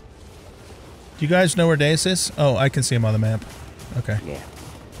 Do you guys know where Dace is? Oh, I can see him on the map. Okay. Yeah.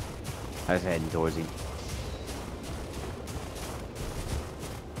 I was heading towards him.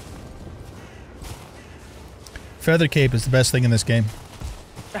 Feather Cape is the best thing in this game.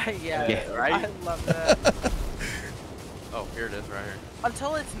 Yeah, Yeah, right? I love that. Oh, here it is, right here.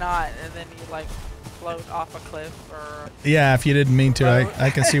 Until it's not, and then you like float off a cliff or. Yeah, if you didn't mean to, I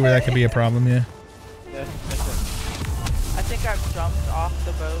can see where that could be a problem, yeah. I think I've jumped off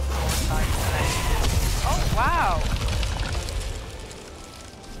the boat more times than I needed to. Oh wow!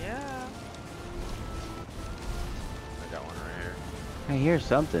 Yeah. I got one right here. I hear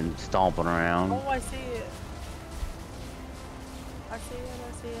something stomping around. Oh, I see it. I see it.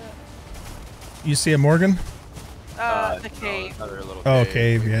 I see it. You see a Morgan? The no, cave. another little Oh, cave.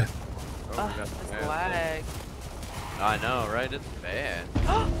 cave, We yeah. got- oh, we got This the map. lag. I know, right? It's bad.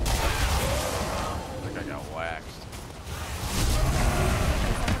 I think I got waxed.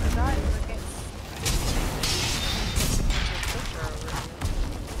 I'm gonna die because I can't see the picture over here.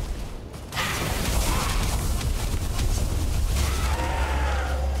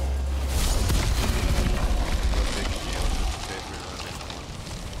 Big shield just in case we run into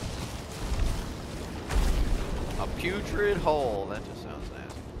one. A putrid hole. That just sounds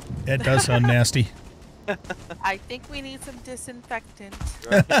nasty. It does sound nasty. I think we need some disinfectant.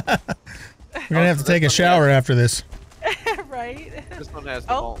 We're gonna have to take a shower after this. Right? This one has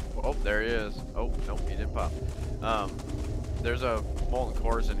the molten. Oh, there he is. Oh, nope, he didn't pop. There's a molten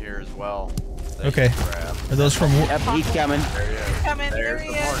cores in here as well. that you Okay. can grab. Are those from... Yep, he's coming. There he is. Coming, there There's he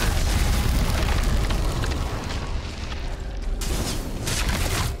the is. mortar.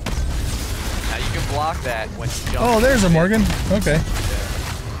 Now you can block that when you jump. Oh, there's a Morgan. Okay.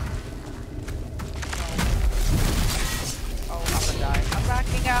 Oh, I'm gonna die. I'm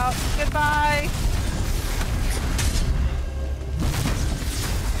backing out. Goodbye.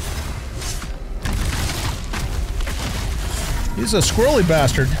 He's a squirrely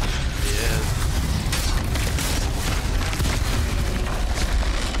bastard. He is.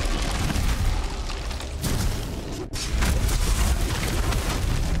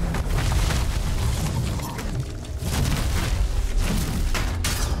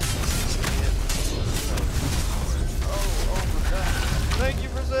 Thank you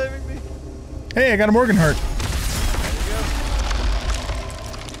for saving me. Hey, I got a Morgan heart. There you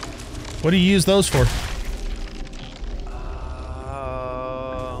What do you use those for? go.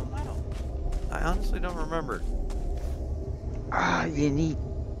 I honestly don't remember. Ah, you need.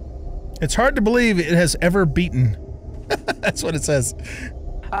 It's hard to believe it has ever beaten. That's what it says.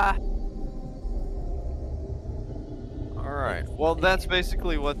 Ah, All right. Well, that's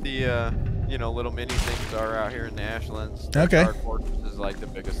basically what the you know, little mini things are out here in the Ashlands. Okay. Dark Fortress is like the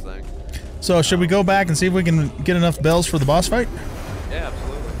biggest thing. So should we go back and see if we can get enough bells for the boss fight? Yeah,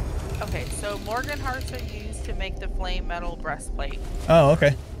 absolutely. okay, so Morgan hearts are used to make the flame metal breastplate. Oh,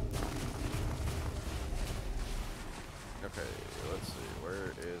 okay. Okay, let's see.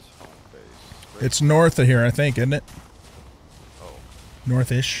 Where is home base? It's north of here, I think, isn't it? Oh,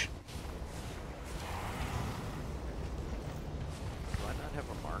 North-ish. do I not have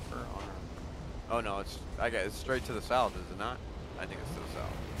a marker on her? Oh no, it's it's straight to the south, is it not? I think it's to the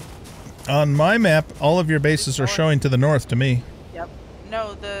south. On my map, all of your bases are showing to the north to me. Yep.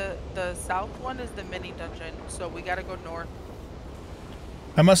 No, the south one is the mini dungeon, so we gotta go north.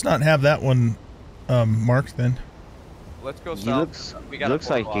 I must not have that one marked then. Let's go You south. looks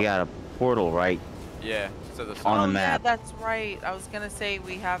like you got a portal right Yeah, to the south. on the Oh, map. yeah, that's right. I was gonna say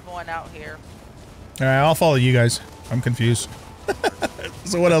we have one out here. All right, I'll follow you guys. I'm confused.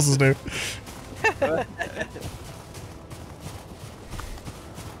 So what else is new?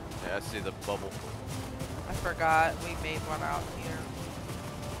 Yeah, I see the bubble. I forgot we made one out here.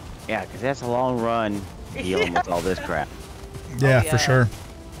 Yeah, because that's a long run dealing with all this crap. Yeah, yeah. for sure.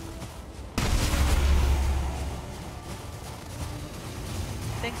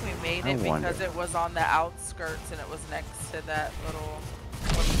 I think we made I it wonder. because it was on the outskirts and it was next to that little,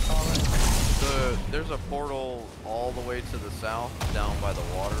 what do you call it? There's a portal all the way to the south down by the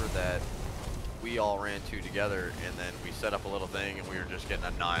water that we all ran to together, and then we set up a little thing and we were just getting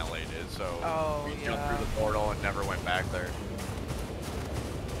annihilated. So Oh, we jumped yeah. through the portal and never went back there.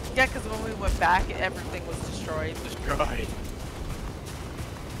 Yeah, because when we went back, everything was destroyed. Destroyed.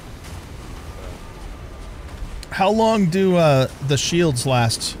 How long do the shields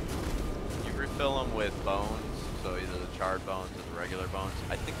last? You refill them with bones, so either the charred bones or the regular bones.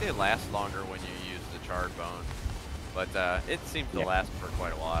 I think they last longer when you use the charred bone, but it seems to last for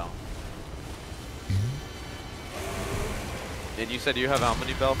quite a while. And you said you have how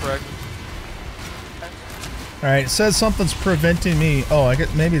many bell fragments? All right, it says something's preventing me. Oh, I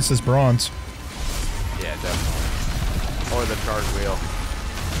get maybe it says bronze. Yeah, definitely. Or the charred wheel.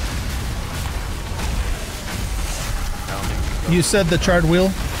 I don't think You said the charred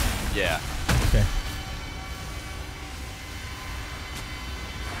wheel? Yeah. Okay.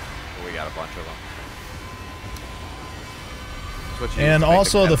 We got a bunch of them. That's what you And use to make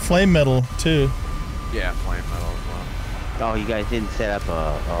also the cap- flame metal too. Yeah, flame metal as well. Oh, you guys didn't set up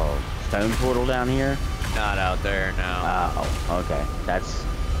a stone portal down here? Not out there now. Oh, okay. That's...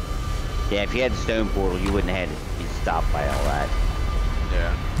 Yeah, if you had the stone portal, you wouldn't have had to be stopped by all that.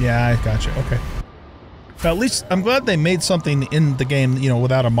 Yeah. Yeah, I gotcha. Okay. Well, at least I'm glad they made something in the game, you know,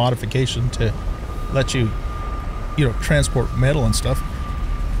 without a modification to let you, you know, transport metal and stuff.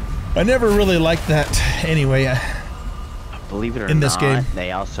 I never really liked that anyway. Believe it or In this not, game.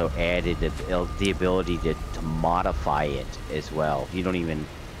 they also added the ability to modify it as well. You don't even...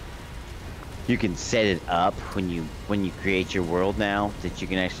 You can set it up when you create your world now, that you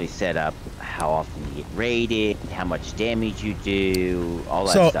can actually set up how often you get raided, how much damage you do, all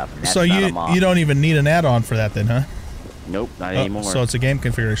that stuff. And that's so not a mod. you don't even need an add-on for that then, huh? Nope, not anymore. So it's a game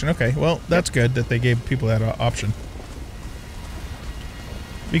configuration. Okay, well, that's good that they gave people that option.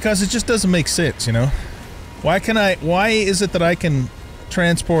 Because it just doesn't make sense, you know? Why is it that I can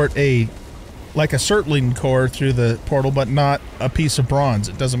transport like a Surtling core through the portal, but not a piece of bronze?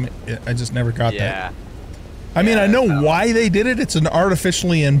 It doesn't, I just never got that. Yeah. I mean, I know that's why they did it. It's an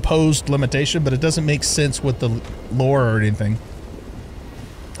artificially imposed limitation, but it doesn't make sense with the lore or anything.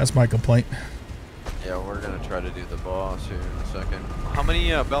 That's my complaint. Yeah, we're gonna try to do the boss here in a second. How many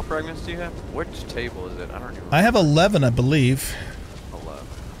bell fragments do you have? Which table is it? I don't even remember. I have 11, I believe. 11.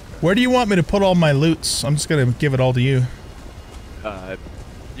 Where do you want me to put all my loots? I'm just going to give it all to you.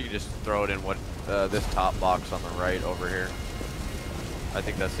 You can just throw it in this top box on the right over here. I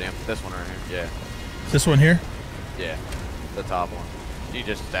think that's this one right here. Yeah. This one here? Yeah. The top one. You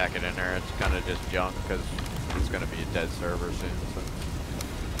just stack it in there. It's kind of just junk because it's gonna be a dead server soon. So,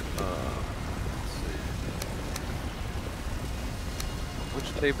 let's see. Which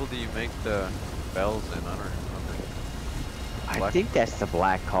table do you make the bells in? I don't remember. I think that's the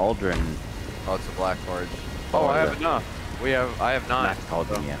Black Cauldron. Oh, it's a black forge. Oh, I have enough. I have 9. Black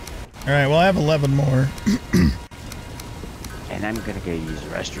Cauldron, yeah. All right, well, I have 11 more. And I'm gonna go use the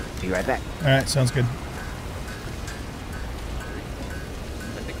restroom. Be right back. All right, sounds good.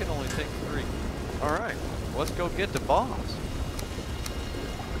 I think it only takes 3. All right, let's go get the boss.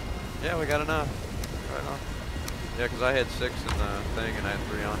 Yeah, we got enough. Right on. Yeah, because I had 6 in the thing and I had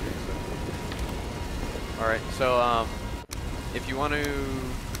 3 on me. So. All right, so if you want to,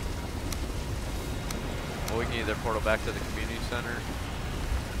 well, we can either portal back to the community center.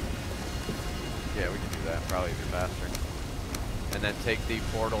 Yeah, we can do that. Probably be faster. And then take the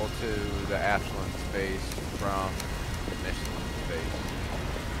portal to the Ashland space from the Michelin space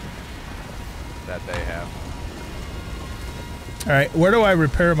that they have. All right, where do I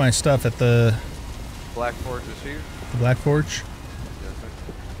repair my stuff at the Black Forge is here. The Black Forge? Yes, sir.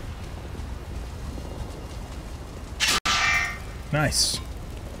 Nice.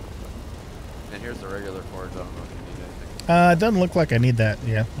 And here's the regular forge. I don't know if you need anything. It doesn't look like I need that.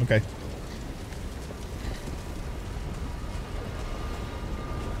 Yeah, okay.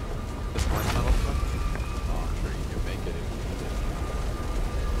 This one metal stuff? Oh, I'm sure you can make it if you need it.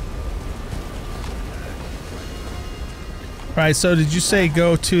 All right, so did you say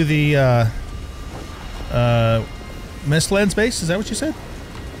go to the Mistlands base? Is that what you said?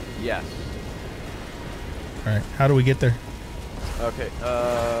 Yes. All right, how do we get there? Okay,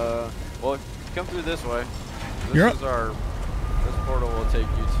 well, if you come through this way, this portal will take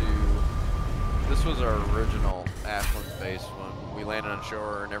you to, this was our original Ashland base when we landed on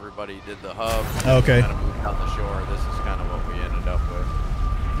shore and everybody did the hub. Okay. Kind of moved down the shore. This is kind of what we ended up with.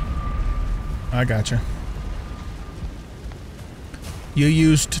 I gotcha. You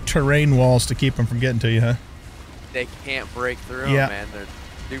used terrain walls to keep them from getting to you, huh? They can't break through Yeah. them, man. They're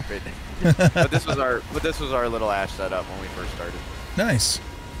stupid. but this was our little ash setup when we first started. Nice.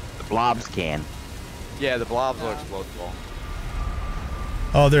 The blobs can. Yeah, the blobs will explode the wall.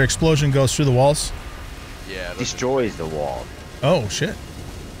 Oh, their explosion goes through the walls? Yeah. Destroys the wall. Oh, shit.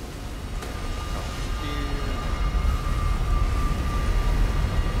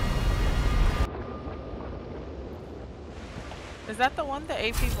 Is that the one, the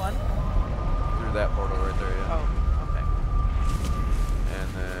AP1? Through that portal right there, yeah. Oh, okay. And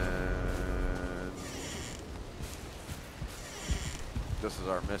then this is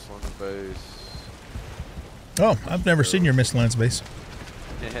our Michelin base. Oh, I've never seen your Mistlands base.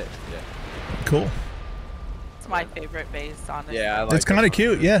 Yeah. Cool. It's my favorite base, honestly. Yeah, I like It's kind of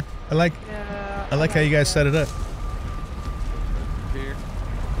cute, yeah. I like how you guys set it up. Here,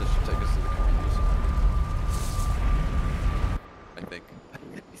 this should take us to the community center. I think.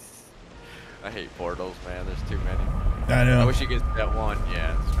 I hate portals, man. There's too many. I know. I wish you could get one.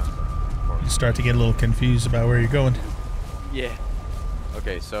 Yeah, it's kind of You start to get a little confused about where you're going. Yeah.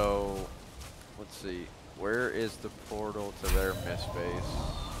 Okay, so let's see. Where is the portal to their mist base?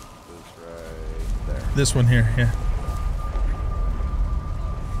 It's right there. This one here, yeah.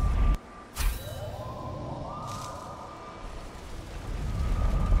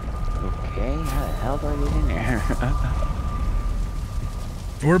 Okay, how the hell do I get in there?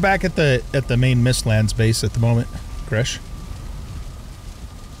 We're back at the main Mistlands base at the moment, Gresh.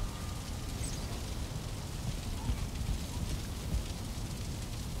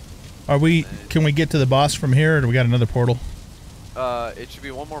 Can we get to the boss from here, or do we got another portal? It should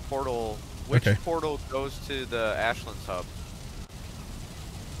be one more portal. Which Okay. portal goes to the Ashlands hub?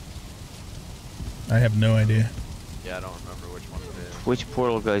 I have no idea. Yeah, I don't remember which one it is. Which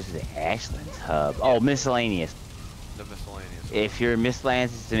portal goes to the Ashlands hub? Oh, miscellaneous. The miscellaneous. If you're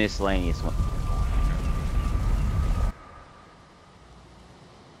Mistlands, it's the miscellaneous one.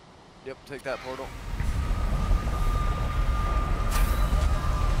 Yep, take that portal.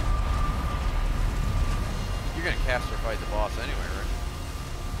 You're gonna cast or fight the boss anyway, right?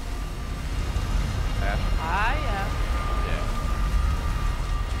 Ash? I am. Yeah.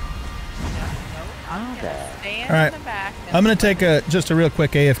 No, I'm gonna stand All right. in the back. I'm gonna take just a real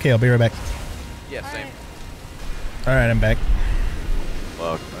quick AFK. I'll be right back. Yeah, same. All right, I'm back.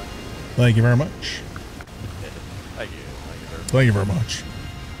 Welcome back. Thank you very much. Thank you. Thank you very much.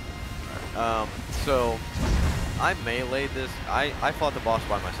 So I meleeed this. I fought the boss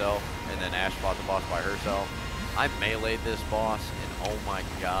by myself, and then Ash fought the boss by herself. I meleeed this boss, and oh my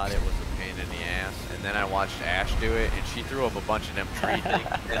god, it was a pain in the ass. And then I watched Ash do it, and she threw up a bunch of them tree things,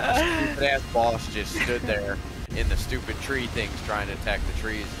 and the stupid ass boss just stood there in the stupid tree things trying to attack the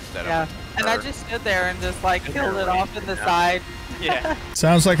trees instead Yeah, of. and I just stood there and just like killed it off in the side. Yeah.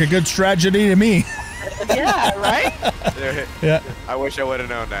 Sounds like a good strategy to me. Yeah, right? Yeah. I wish I would have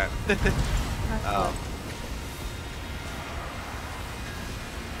known that.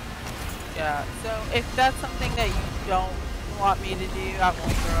 Yeah, so if that's something that you don't want me to do, I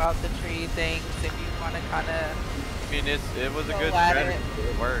won't throw out the tree things. If you want to kind of, I mean, it was a Go good at strategy. it.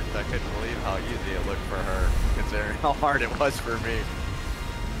 It worked. I couldn't believe how easy it looked for her, considering how hard it was for me.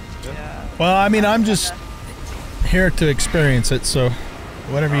 yeah. Well, I mean, I'm just here to experience it, so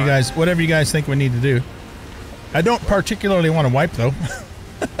whatever you guys think we need to do. I don't particularly want to wipe though.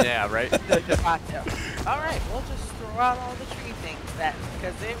 Yeah, right. Gotcha. All right, we'll just throw out all the tree things then,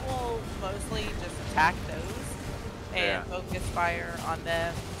 because it will mostly just attack those and focus fire on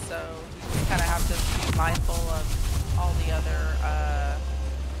them. So you just kind of have to be mindful of all the other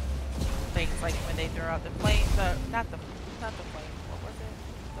things, like when they throw out the flame, not the flame. What was it?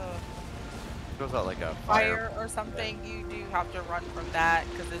 The Goes out like a fire or something. You do have to run from that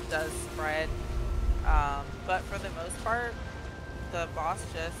because it does spread. But for the most part, the boss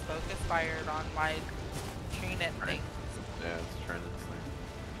just focus fired on my tree net thing. Yeah, it's trying this thing.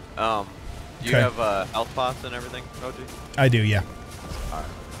 Do you Okay. have health pots and everything, OG? I do, yeah. Alright.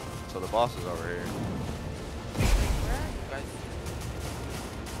 So the boss is over here. Where are you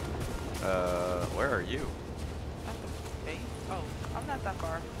guys? Where are you? At the base? Oh, I'm not that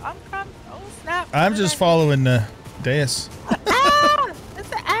far. I'm coming. Oh snap! I'm just following the dais. Ah!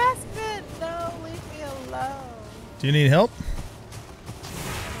 It's an aspen! No, leave me alone. Do you need help?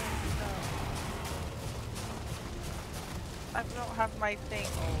 I don't have my thing.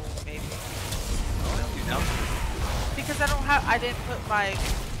 Oh, maybe. No. Because I didn't put my,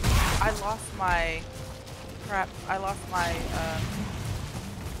 I lost my, crap, I lost my,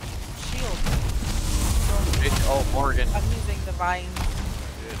 shield. So Oh, Morgan. I'm using the vines.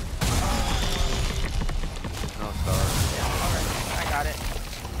 No star. Yeah, alright, I got it.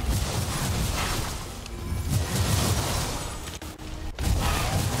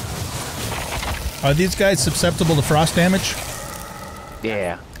 Are these guys susceptible to frost damage?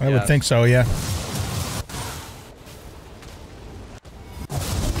 Yeah. I would think so, yeah.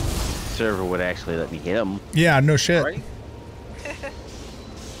 Server would actually let me hit them. Yeah, no shit. Right?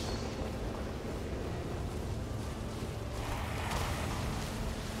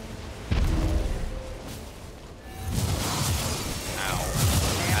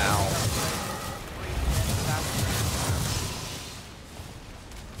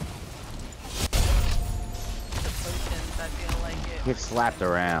 Get slapped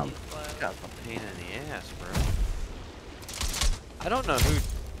around. Got a pain in the ass, bro. I don't know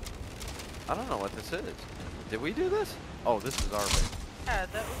what this is. Did we do this? Oh, this is our base. Yeah,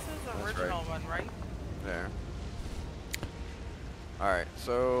 that was his original one, right? There. Alright,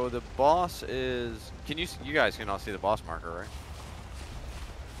 so the boss is... you guys can all see the boss marker,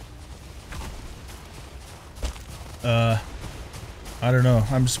 right? I don't know.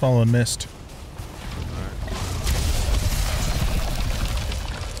 I'm just following Mist.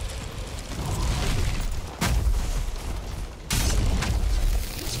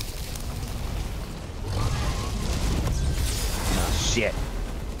 Shit.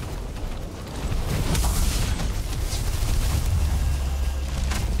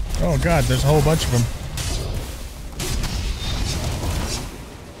 Oh god, there's a whole bunch of them.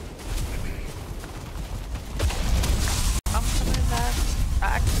 I'm coming back. I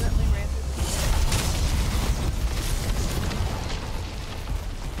accidentally ran through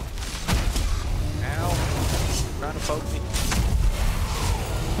the Ow. Trying to poke me.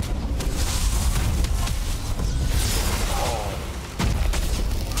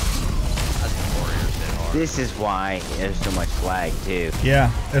 This is why there's so much lag too.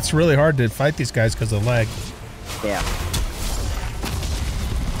 Yeah, it's really hard to fight these guys because of lag. Yeah.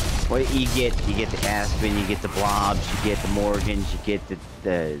 Well, you get the Aspen, you get the Blobs, you get the Morgans, you get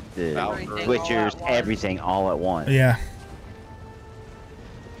the Twitchers, everything all at once. Yeah.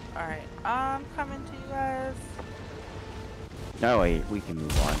 Alright, I'm coming to you guys. No, wait, we can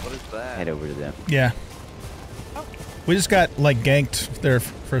move on. What is that? Head over to them. Yeah. Oh. We just got like ganked there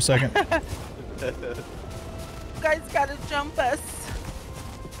for a second. You guys gotta jump us.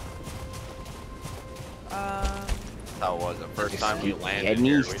 That was the first time we landed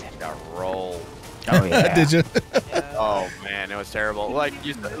here, we just got rolled. Oh yeah. Did you? Yeah. Oh man, it was terrible. Like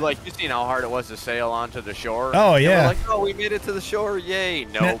you seen how hard it was to sail onto the shore. Oh And yeah. we're like, oh, we made it to the shore, yay!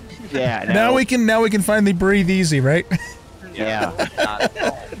 Nope. Yeah. No. Now we can finally breathe easy, right? Yeah. Not at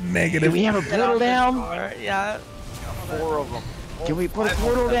all. Do Negative. we have a portal down? Yeah. 4 of them. Can we put a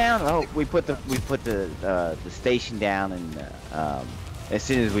portal down? Oh, we put the station down, and as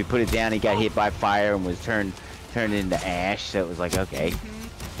soon as we put it down, he got hit by fire and was turned into ash. So it was like, okay,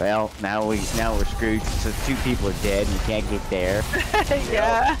 well, now we're screwed. So 2 people are dead, and we can't get there.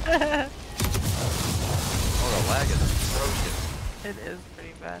 Yeah. Oh, the lag is broken. It is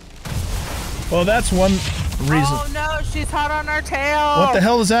pretty bad. Well, that's one reason. Oh no, she's hot on our tail. What the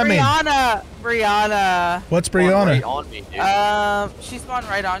hell does that mean? Brianna. What's Spawned Brianna? right on me, dude. She spawned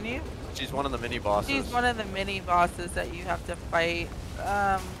right on you. She's one of the mini bosses. She's one of the mini bosses that you have to fight.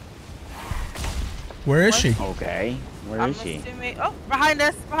 Where is she? Okay, where is she? Assuming, oh, behind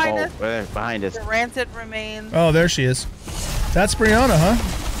us, behind us. Where? Behind us. The rancid remains. Oh, there she is. That's Brianna, huh?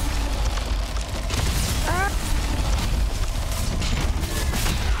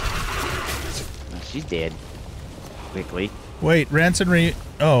 She's dead. Quickly. Wait,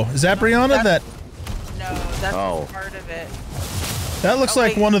 Oh, is that Brianna? That No, that's part of it. that looks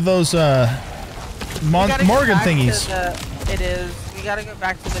like wait. one of those We gotta go Morgan back to thingies. It is. We gotta go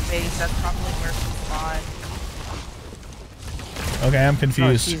back to the base. That's probably where she spawned. Okay, I'm Oh,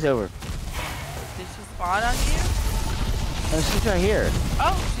 confused. she's over. Did she spawn on you? Oh, she's right here.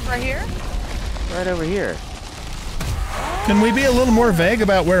 Oh, she's right here? Right over here. Can we be a little more vague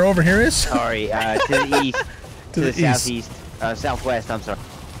about where over here is? Sorry, to the east. To the east. southeast. Southwest, I'm sorry.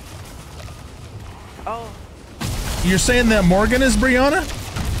 Oh, You're saying that Morgan is Brianna?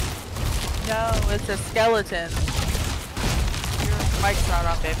 no, it's a skeleton. Your mic's not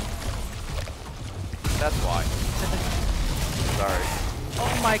on, babe. That's why. Sorry.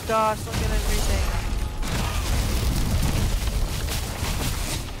 Oh my gosh, look at everything.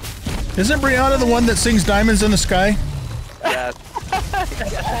 Isn't Brianna the one that sings Diamonds in the Sky? Yes.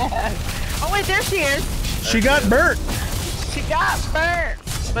 Oh wait, there she is. She got burnt. She got burnt,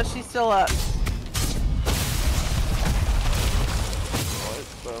 but she's still up.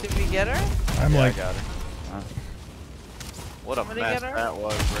 Did we get her? I'm like, I got her. What a Somebody mess get her? that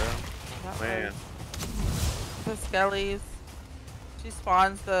was, bro. That Man. was the skellies. She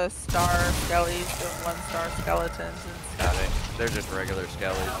spawns the star skellies, the 1-star skeletons and Yeah, stuff. they're just regular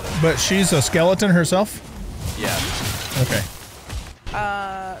skellies. but she's a skeleton herself? Yeah. Okay.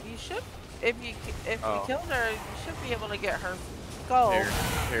 You should, if you Oh. killed her, you should be able to get her skull,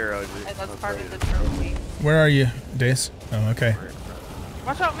 Here, and that's part of the trophy. Where are you, Dace? Oh, okay.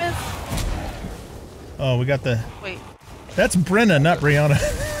 Watch out, miss. Oh, we got the... Wait, That's Brenna, not Brianna.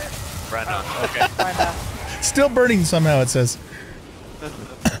 Brenna. Okay. Brenda. Still burning somehow, it says.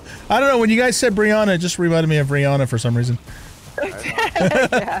 I don't know, when you guys said Brianna, it just reminded me of Rihanna for some reason.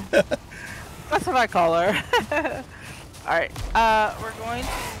 Yeah. That's what I call her. Alright, we're going to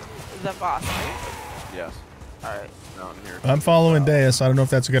the boss, right? Yes. Alright. Down here. I'm following Deus. I don't know if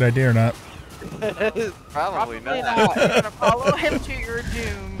that's a good idea or not. Probably not. You're gonna follow him to your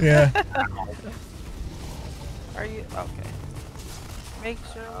doom. Yeah. Are you okay? Make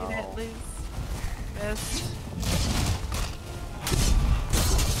sure we didn't lose. Miss.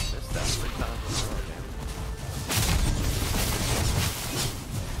 Missed that 3 times.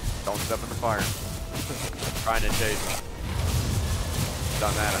 Don't step in the fire. Trying to chase him.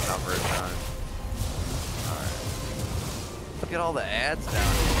 Done that a number of times. Alright. Look at all the ads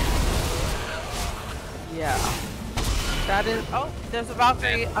down here. Yeah. That is. Oh, there's a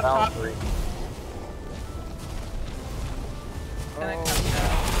Valkyrie up top. Valkyrie. Gonna come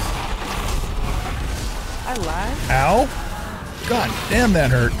down. I lied. Ow. God damn, that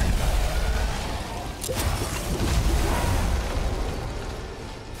hurt.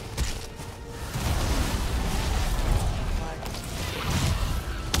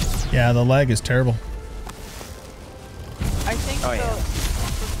 Yeah, the lag is terrible. I think Oh, yeah.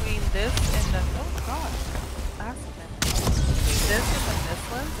 between this and the Aspen. Between this and the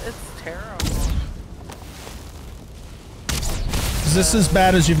Midlands, it's terrible. Is this as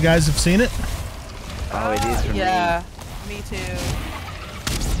bad as you guys have seen it? Oh, it is for Yeah, me too.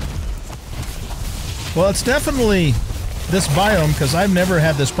 Well, it's definitely this biome, because I've never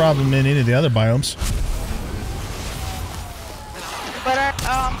had this problem in any of the other biomes.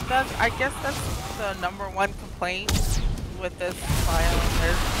 But I guess that's the #1 complaint with this biome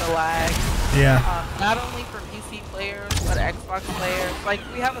is the lag. Yeah. Not only for PC players, but Xbox players. Like,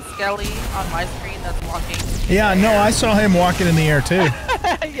 we have a Skelly on my screen that's walking. Yeah, no, I saw him walking in the air too.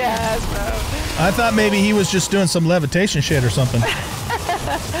 Yeah, so. I thought maybe he was just doing some levitation shit or something.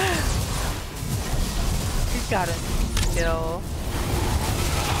 He's got a skill.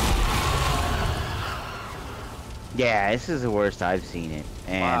 Yeah, this is the worst I've seen it.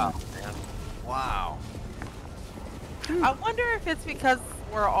 And Wow, man. Wow. I wonder if it's because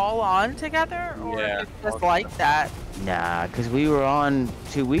we're all on together, or Yeah, if it's just like that. Nah, because we were on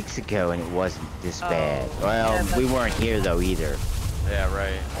 2 weeks ago and it wasn't this bad. Well, yeah, we weren't here though either. Yeah,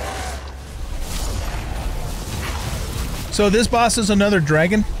 right. So this boss is another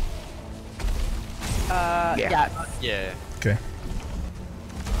dragon? Yeah. Yeah. Okay.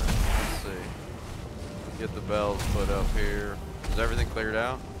 Let's see. Get the bells put up here. Is everything cleared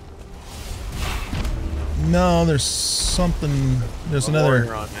out? No, there's something. There's A another.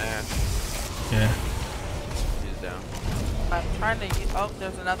 warrior on Ash. Yeah. He's down. I'm trying to use, oh,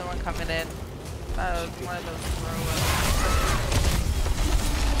 there's another one coming in. One of those throwers.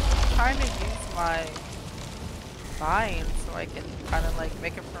 Trying to use my vine so I can kind of like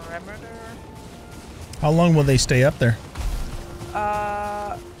make a perimeter. How long will they stay up there?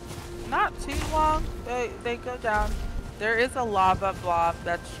 Not too long. They go down. There is a lava blob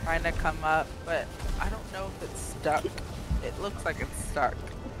that's trying to come up, but I don't know if it's stuck. It looks like it's stuck.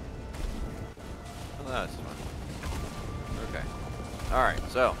 Oh, that's fine. Okay. Alright,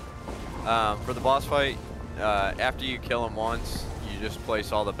 so, for the boss fight, after you kill him once, you just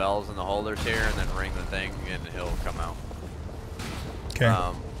place all the bells in the holders here and then ring the thing and he'll come out. Okay.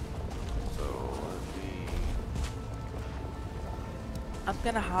 So, let me... I'm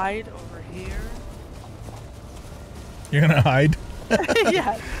gonna hide over here. You're gonna hide?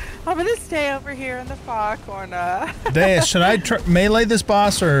 Yeah, I'm gonna stay over here in the far corner. Day, should I melee this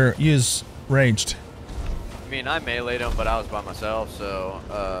boss or use ranged? I mean, I meleeed him, but I was by myself, so,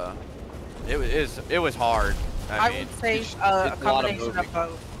 it was hard. I mean, would say it's a lot of combination moving. of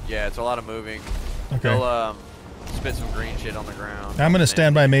both. Yeah, it's a lot of moving. Okay. He'll, spit some green shit on the ground. I'm gonna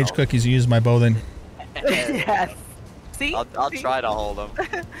stand by mage cookies and use my bow then. Yes. See? I'll See? try to hold him.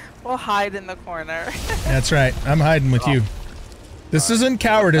 We'll hide in the corner. That's right. I'm hiding with you. This isn't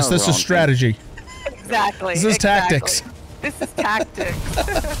cowardice. This is strategy. Exactly. This is tactics. This is tactics.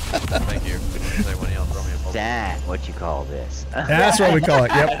 Thank you. Say when y'all throw me a bubble. That what you call this? That's what we call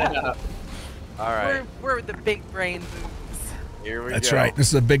it. Yep. All right. We're the big brain moves. Here we That's go. right. This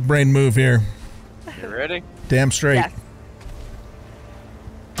is a big brain move here. You ready? Damn straight. Yes.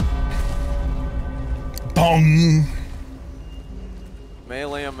 Bong.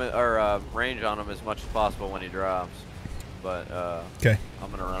 Melee him or range on him as much as possible when he drops. But Okay. I'm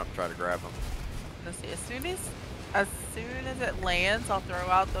gonna run up and try to grab him. Let's see. As soon as it lands, I'll throw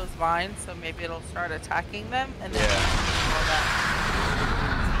out those vines, so maybe it'll start attacking them, and then control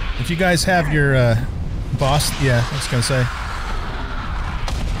that. If you guys have your boss, yeah, I was gonna say.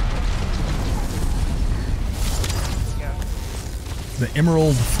 The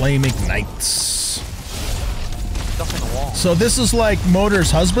Emerald Flame Ignites. Stuff in the wall. So this is like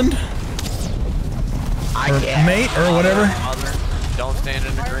Motor's husband? Or mate, or whatever? Mother, don't stand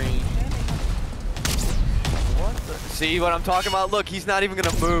in the green. What the? See what I'm talking about? Look, he's not even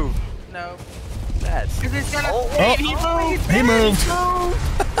gonna move. No. That's. He's gonna. Oh, he moved.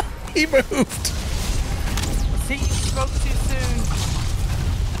 He moved. See, you spoke too soon.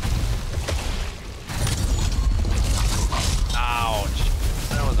 Ouch.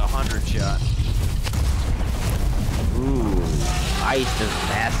 That was a 100 shot. Ooh, ice does a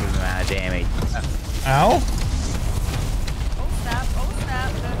massive amount of damage. Ow. Oh snap! Oh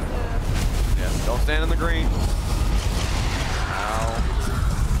snap! That's Yeah, don't stand in the green. Ow.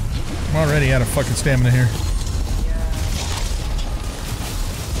 I'm already out of fucking stamina here.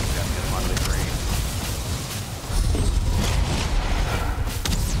 Gotta get him out of the green.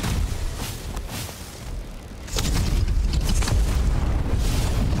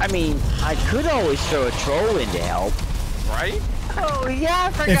 I mean, I could always throw a troll in to help. Right? Oh yeah,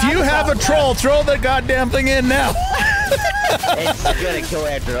 I forgot. If you have a about troll, throw the goddamn thing in now. It's gonna go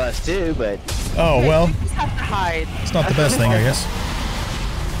after us too, but Oh, that. well, We just have to hide. it's not the best thing, I guess.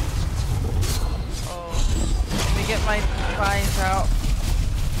 Oh, let me get my vines out.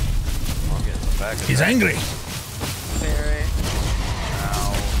 I'm getting some back. He's angry. Very.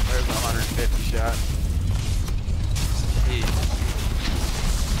 Ow. There's a 150 shot. Jeez.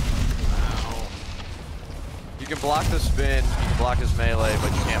 Ow. You can block the spin, you can block his melee,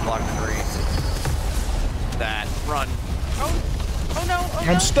 but you can't block the green. That. Run. Oh no! Oh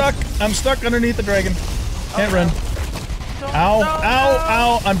no! I'm stuck. I'm stuck underneath the dragon. Can't run. Don't- Ow, no, ow, no.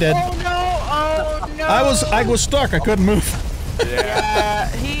 ow. I'm dead. Oh no! Oh no! I was stuck. I couldn't move. Yeah.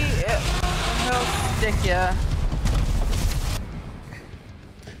 He'll stick ya.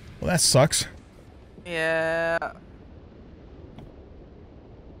 Well, that sucks. Yeah.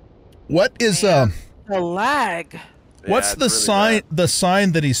 What is The lag. what's Yeah, the it's really sign bad. the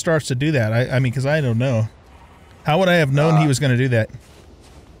sign that he starts to do that? I mean, because I don't know. How would I have known he was going to do that?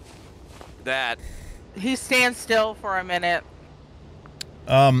 That. He stands still for a minute.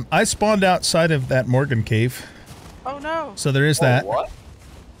 I spawned outside of that Morgan cave. Oh no. So there is that. What?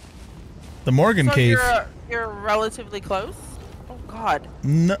 The Morgan So cave. you're relatively close? Oh god.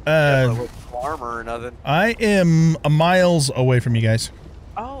 No, Yeah, but with armor or nothing. I am miles away from you guys.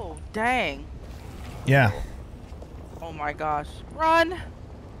 Oh, dang. Yeah. Oh my gosh. Run!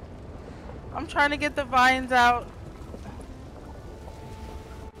 I'm trying to get the vines out.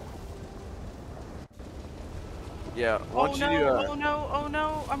 Yeah, once oh no, you oh no, oh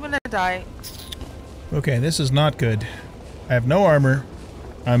no, I'm gonna die. Okay, this is not good. I have no armor.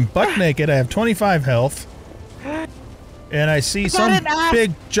 I'm buck naked. I have 25 health. And I see some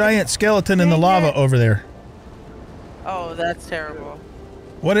big giant skeleton in the lava over there. Oh, that's terrible.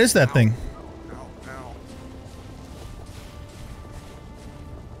 What is that thing?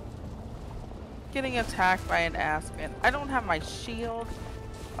 Getting attacked by an aspen. I don't have my shield.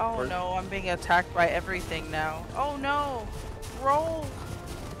 Oh no, I'm being attacked by everything now. Oh no! Roll!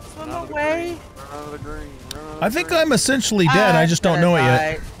 Swim away! Run out of the green. I think I'm essentially dead. I just don't know it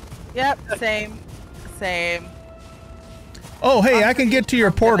yet. Yep, same. Same. Oh, hey, I can get to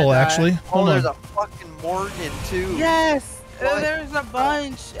your portal, actually. Oh, Hold there's on. a fucking Morgan, too. Yes! What? There's a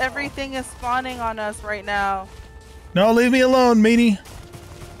bunch. Everything is spawning on us right now. No, leave me alone, meanie.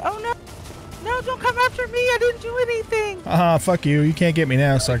 Oh no! No, don't come after me! I didn't do anything! Haha, fuck you. You can't get me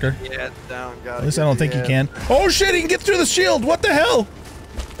now, sucker. Yeah, it's down. Got At least I don't think you can. Oh shit, he can get through the shield! What the hell?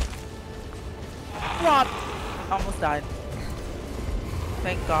 Flop! Almost died.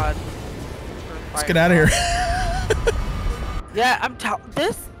 Thank God. Let's get out of here. Yeah, I'm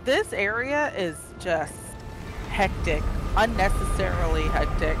this area is just hectic. Unnecessarily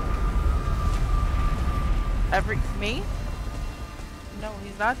hectic. Me? No,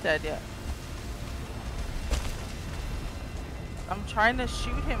 he's not dead yet. I'm trying to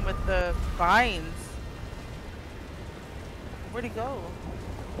shoot him with the vines. Where'd he go?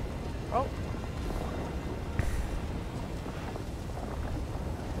 Oh.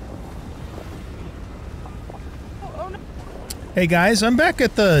 Oh no. Hey guys, I'm back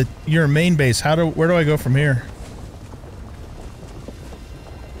at your main base. Where do I go from here?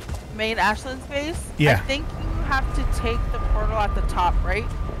 Main Ashlands base? Yeah. I think you have to take the portal at the top, right?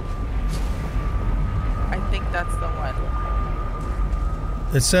 I think that's the one.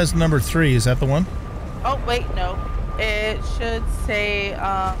 It says number 3. Is that the one? Oh, wait, no. It should say, go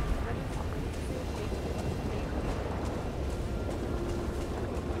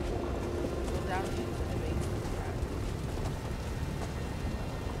down into the basement track.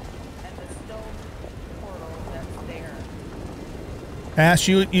 And the stone portal that's there. Ash,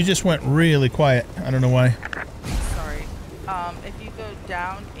 you just went really quiet. I don't know why. Sorry. If you go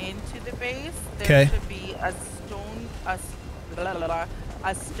down into the base, there Okay. should be a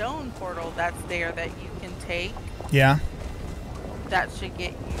stone portal that's there that you can take. Yeah. That should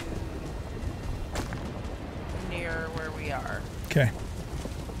get you near where we are. Okay.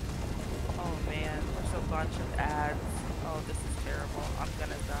 Oh man, there's a bunch of ads. Oh, this is terrible. I'm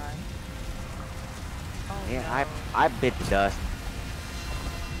gonna die. Oh, Yeah, no. I bit the dust.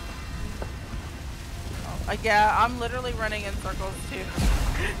 Oh, yeah, I'm literally running in circles too.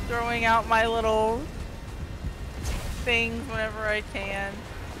 Throwing out my little things whenever I can.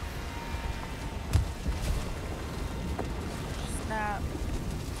 Snap.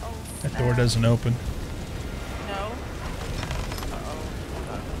 Oh, snap. That door doesn't open. No.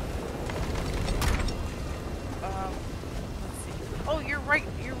 Uh-oh. Let's see. Oh, you're right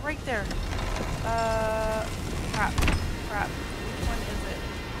there. Crap. Which one is it?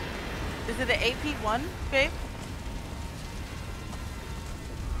 Is it an AP1, babe?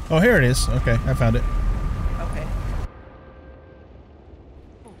 Oh, here it is. Okay, I found it. Okay.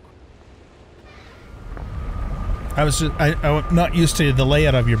 I was just, I'm not used to the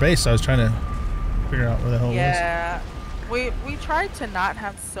layout of your base. I was trying to figure out where the hell it was. Yeah. We tried to not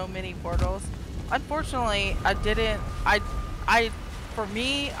have so many portals. Unfortunately, I didn't. For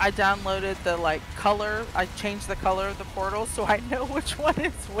me, I downloaded the color. I changed the color of the portal so I know which one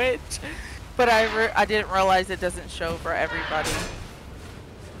is which. But I didn't realize it doesn't show for everybody.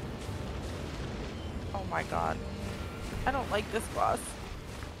 Oh my god. I don't like this boss.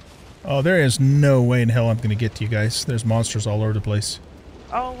 Oh, there is no way in hell I'm going to get to you guys. There's monsters all over the place.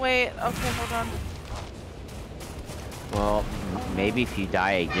 Oh wait. Okay, hold on. Well, maybe if you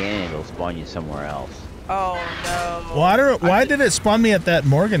die again, it'll spawn you somewhere else. Oh no. Well, I don't know. Why did it spawn me at that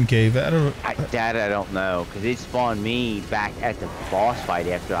Morgan cave? I don't. That I don't know, because it spawned me back at the boss fight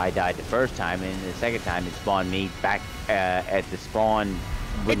after I died the first time, and the second time it spawned me back at the spawn.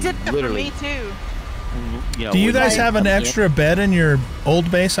 It did that for me too. You know, Do you guys have an coming in. extra bed in your old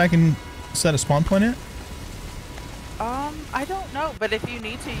base I can set a spawn point at? I don't know, but if you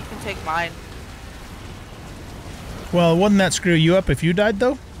need to, you can take mine. Well, wouldn't that screw you up if you died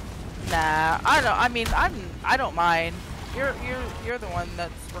though? Nah, I don't. I mean, I don't mind. You're the one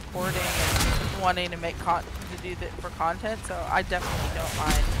that's recording and wanting to make to do that for content, so I definitely don't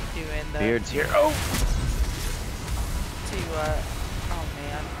mind doing the. Beard's here. Oh. Oh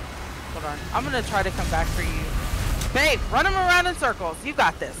man, hold on. I'm gonna try to come back for you, babe. Run him around in circles. You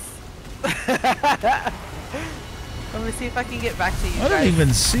got this. Let me see if I can get back to you. I don't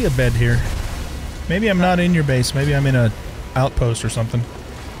even see a bed here. Maybe I'm not in your base. Maybe I'm in a outpost or something.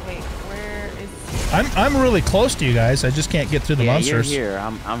 Wait, where is? I'm really close to you guys. I just can't get through the monsters. You're here.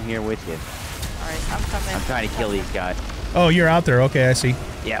 I'm here with you. All right, I'm coming. I'm trying to kill these guys. Oh, you're out there. Okay, I see.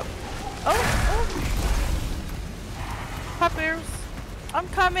 Yep. Oh. Puppers. I'm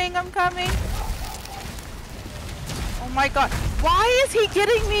coming. Oh my god. Why is he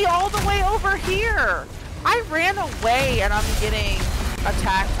getting me all the way over here? I ran away and I'm getting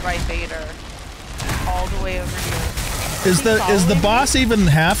attacked by Vader all the way over here. Is the boss even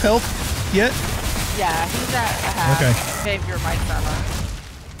half health yet? Yeah, he's at a half. Okay. Babe, your mic's not on.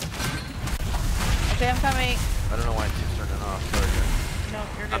 Okay, I'm coming. I don't know why it keeps turning off. Sorry. No,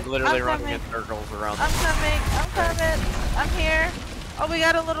 you're good. I'm literally running coming. in circles around. I'm coming. I'm here. Oh, we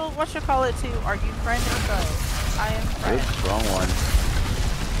got a little, whatchamacallit too. Are you friend or foe? I am friend. Oops, wrong one.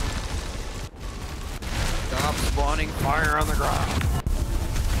 Stop spawning fire on the ground.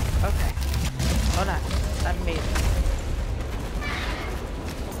 Okay. Hold on. I made it.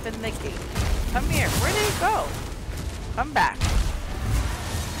 Open the gate. Come here. Where did he go? Come back.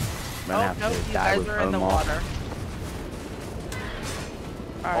 Oh, no, you guys are in the water.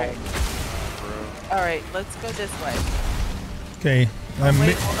 Alright. Alright, let's go this way. Okay.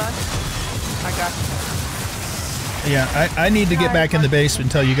 Wait, hold on. I got you. Yeah, I need to get back in the base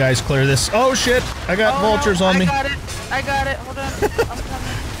until you guys clear this. Oh shit! I got vultures on me. I got it. Hold on. I'm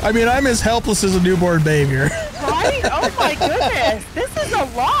coming. I mean, I'm as helpless as a newborn babe here. Right? Oh my goodness. This is a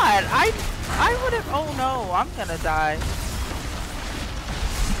lot. I would have. Oh no, I'm gonna die.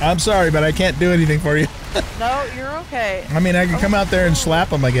 I'm sorry, but I can't do anything for you. No, you're okay. I mean, I can come out there and slap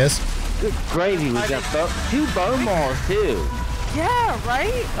them, I guess. Good gravy. We got 2 bone balls too. Yeah,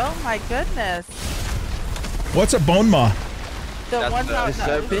 right? Oh my goodness. What's a bone maw? The one the out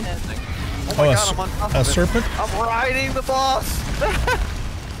serpent? Oh my god, I'm on top of a it. serpent? I'm riding the boss!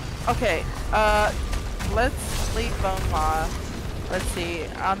 Okay, let's leave Bone Maw. Let's see,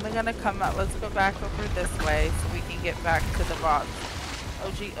 I'm gonna come out, let's go back over this way so we can get back to the box.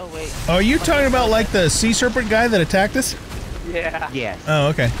 Oh gee, oh wait. Oh, are you talking about like the sea serpent guy that attacked us? Yeah. Yes. Oh,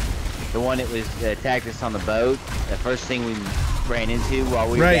 okay. The one that was attacked us on the boat. The first thing we ran into while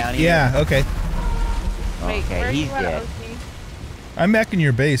we were Right, down here. yeah, okay. Wait, where Okay, are he's you at, dead. OG? I'm back in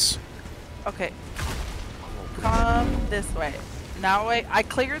your base. Okay. Come this way. Now I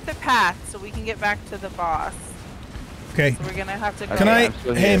cleared the path so we can get back to the boss. Okay. So we're gonna have to go. Can I, I'm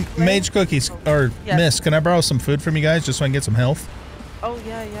still hey, here. Mage Cookies, or Yes. Miss, can I borrow some food from you guys just so I can get some health? Oh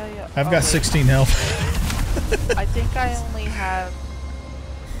yeah. I've Oh, got wait. 16 health. I think I only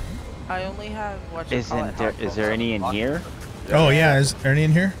have what you call it. Is there any in here? Oh, yeah, is there any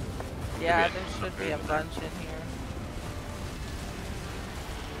in here? Yeah, there should be a bunch in here.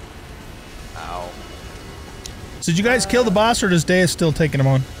 Ow. So did you guys kill the boss, or does Deus still taking them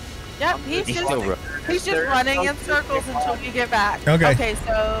on? Yep, he's He's just still running in circles until we get back. Okay. Okay,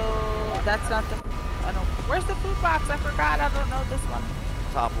 so that's not the. I don't. Where's the food box? I forgot. I don't know this one.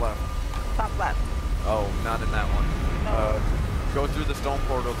 Top left. Top left. Oh, not in that one. No. Go through the stone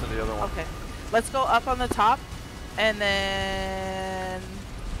portal to the other one. Okay. Let's go up on the top, and then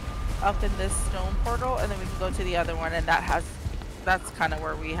up in this stone portal, and then we can go to the other one, and that's kind of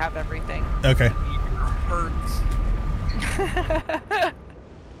where we have everything. Okay. Hurts.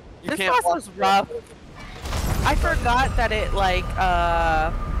 This boss was rough. I forgot that it like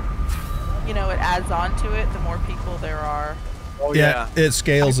you know, it adds on to it the more people there are. Oh Yeah, it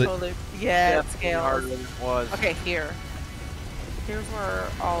scales it. Totally, yeah, it scales. Harder than it was. Okay, here's where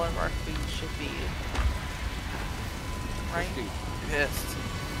all of our food should be. Right? Dude, pissed.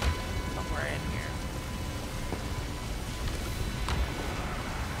 Somewhere in here.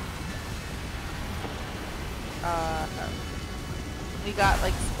 We got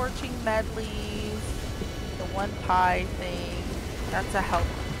like scorching medleys, the one pie thing. That's a health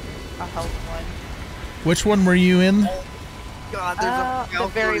one. Which one were you in? God, there's The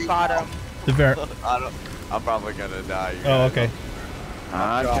very bottom. The very. I'm probably gonna die. Oh, okay.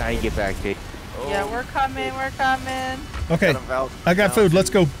 I'm trying to get back to you. Oh, Yeah, we're coming. Okay. I got food. Let's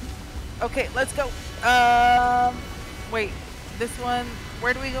go. Okay, let's go. Wait, this one.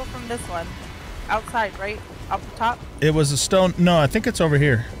 Where do we go from this one? Outside, right? Up the top? It was a stone. No, I think it's over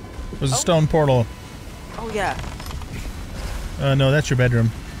here. It was a stone portal. Oh yeah. No, that's your bedroom.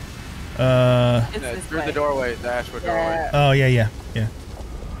 Yeah, It's through the doorway, the Ashwood doorway. Oh, yeah. There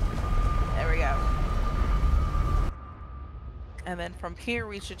we go. And then from here,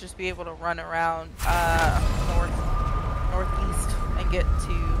 we should just be able to run around northeast and get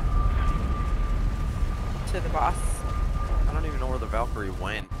to the boss. I don't even know where the Valkyrie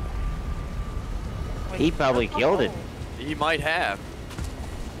went. Wait, He probably killed it. He might have.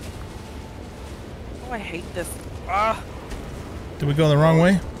 Oh, I hate this. Ah. Did we go the wrong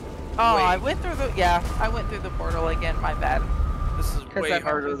way? Oh, Wait. I went through the I went through the portal again. My bad. This is 'Cause way I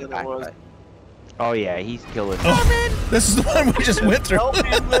harder went through than the it was. back, Oh yeah, he's killing. Oh, this is the one we just went through. Help me,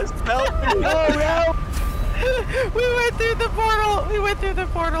 Liz, help me. Oh no! We went through the portal. We went through the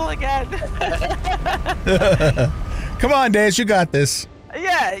portal again. Come on, Days, you got this.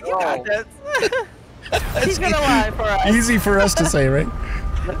 Yeah, you got this. He's gonna lie for us. Easy for us to say, right?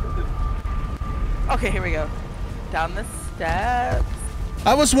 Okay, here we go. Down the steps.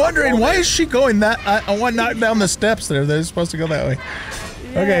 I was wondering, why is she going that? I want not down the steps there. They're supposed to go that way.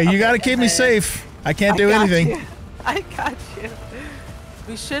 Okay, you got to keep me safe. I can't do anything. You. I got you.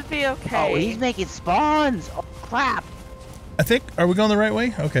 We should be okay. Oh, he's making spawns. Oh crap. I think, are we going the right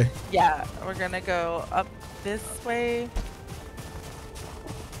way? Okay. Yeah, we're gonna go up this way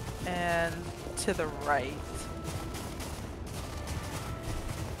and to the right.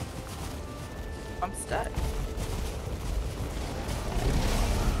 I'm stuck.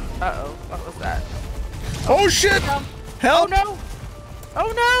 Uh-oh, what was that? Oh, shit! Oh Help! no!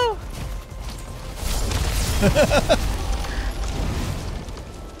 Oh no!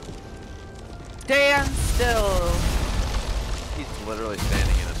 Stand still. He's literally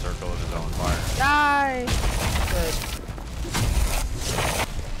standing in a circle of his own fire. Die! Good.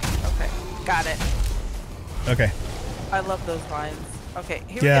 Okay, got it. Okay. I love those lines. Okay,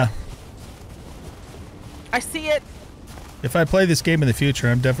 here we Yeah. go. I see it. If I play this game in the future,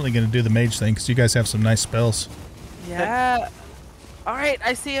 I'm definitely going to do the mage thing because you guys have some nice spells. Yeah. All right,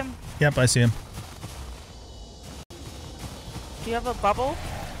 I see him. Yep, I see him. Do you have a bubble,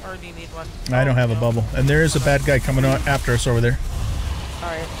 or do you need one? I don't have a no. bubble. And there is a bad guy coming on after us over there. All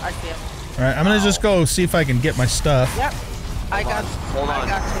right, I see him. All right, I'm going to just go see if I can get my stuff. Yep. I got. Hold on. I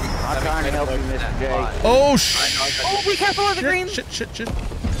got you. I'm trying to help you, Mr. J. Oh, Oh, be careful of the green. Shit.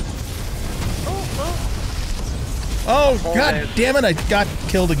 Oh, Oh, god damn it, I got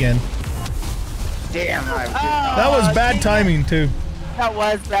killed again. Damn. That was bad dang timing, too. that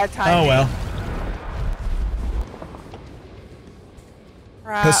was bad timing. Oh, well.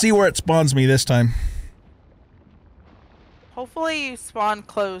 Crap. Let's see where it spawns me this time. Hopefully you spawn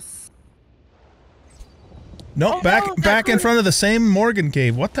close. Nope, Oh, back no, back in front of the same Morgan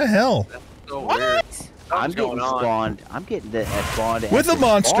cave. What the hell? So What? weird. I'm getting going on? spawned. I'm getting spawned. With a at the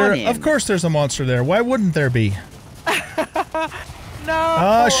monster. spawn in. Of course there's a monster there. Why wouldn't there be? No.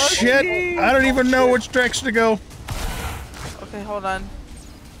 Oh, shit. I don't even know which direction to go. Okay, hold on.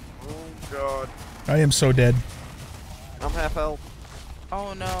 Oh god. I am so dead. I'm half health.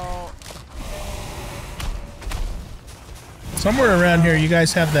 Oh no. Somewhere around here you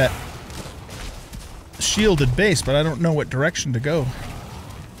guys have that shielded base, but I don't know what direction to go.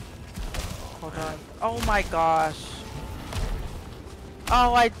 Hold on. Oh my gosh.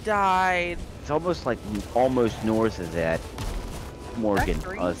 Oh, I died. It's almost north of that Morgan. That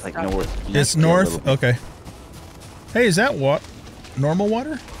green Oh, it's like stuff. north. It's north? Okay. Hey, is that what? Normal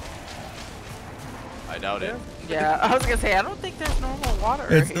water? I doubt it. Yeah, I was gonna say, I don't think there's normal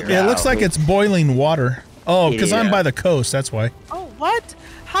water here. Yeah, it looks like it's boiling water. Oh, because I'm Yeah. by the coast, that's why. Oh, what?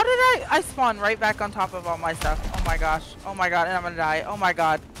 How did I spawn right back on top of all my stuff? Oh my gosh. Oh my god, and I'm gonna die. Oh my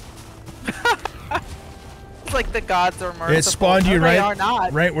god. It's like the gods are merciful. It spawned you No, they are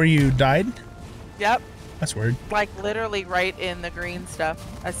not. right where you died? Yep. That's weird. Like literally right in the green stuff.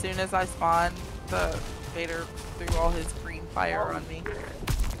 As soon as I spawned, the Vader threw all his green fire on me.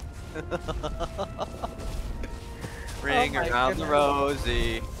 Ring my around the goodness.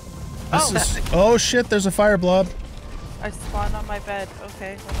 rosy. Oh shit, there's a fire blob. I spawned on my bed.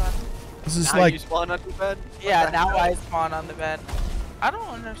 Okay, hold on. This is Now like you spawn on your bed? Yeah, now I spawn on the bed. I don't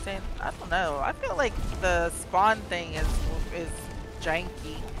understand. I don't know. I feel like the spawn thing is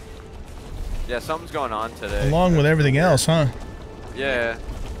janky. Yeah, something's going on today. along with everything else, huh? Yeah.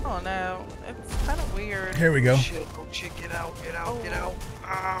 I don't know. It's kind of weird. Here we go. Shit, oh shit, get out, get out, get out.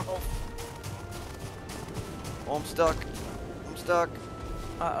 Ow. Oh, I'm stuck. I'm stuck.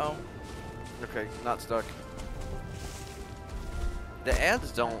 Uh-oh. Okay, not stuck. The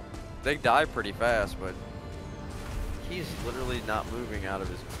ads don't, they die pretty fast, but he's literally not moving out of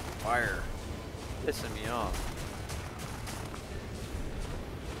his fire. Pissing me off.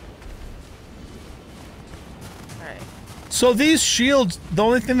 Alright. So these shields, the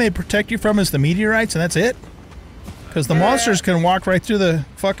only thing they protect you from is the meteorites, and that's it? Because the monsters can walk right through the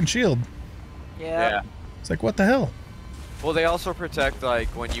fucking shield. Yeah. It's like, what the hell? Well, they also protect, like,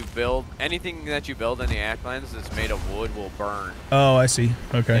 when you build, anything that you build in the Ashlands that's made of wood will burn. Oh, I see.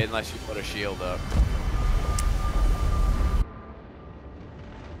 Okay. Unless you put a shield up.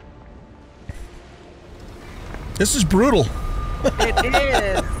 This is brutal. It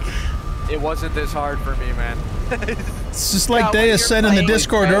is. It wasn't this hard for me, man. It's just like Daya said in the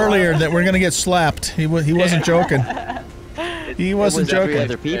Discord earlier that we're gonna get slapped. He wasn't joking. He wasn't joking.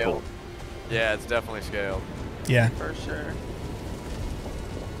 Other people. Yeah, it's definitely scaled. Yeah. For sure.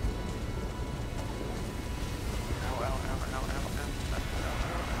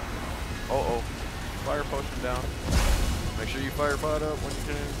 Uh-oh. Fire potion down. Make sure you fire pot up when you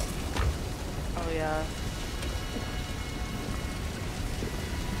can. Oh, yeah.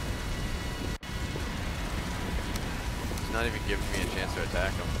 It's not even giving me a chance to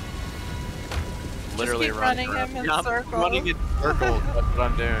attack him. Literally keep running him in circles. Running in circles. That's what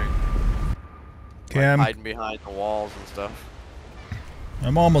I'm doing. Okay, Like hiding behind the walls and stuff.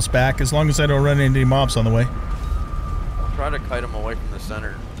 I'm almost back, as long as I don't run into any mobs on the way. I'll try to kite him away from the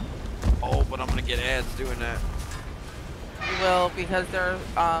center. Oh, but I'm gonna get ads doing that. You will, because they're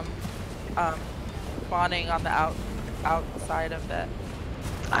spawning on the outside of that.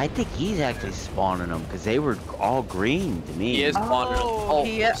 I think he's actually spawning them because they were all green to me. He is spawning them. Oh,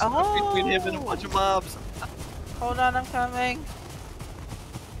 he is. Oh. Between him and a bunch of mobs. Hold on, I'm coming.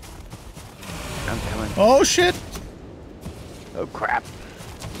 I'm coming. Oh shit! Oh crap.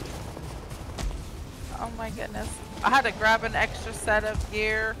 Oh my goodness. I had to grab an extra set of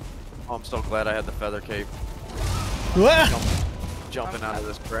gear. Oh, I'm so glad I had the feather cape. Ah! Jumping out of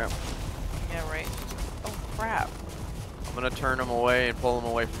this crap. Yeah, right. Oh crap. I'm gonna turn him away and pull him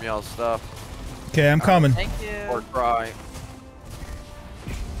away from y'all's stuff. Okay, I'm coming. Thank you. Or cry.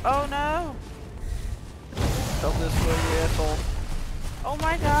 Oh no. Come this way, you asshole. Oh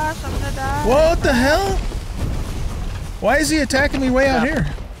my gosh, I'm gonna die. What the hell? Why is he attacking me way out here?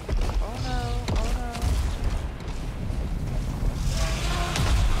 Oh no, oh no.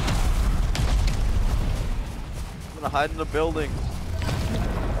 I'm gonna hide in the building.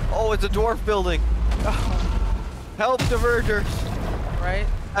 Oh, it's a dwarf building. Help, divergers. Right?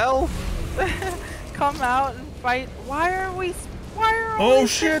 Help. Come out and fight. Why are we Oh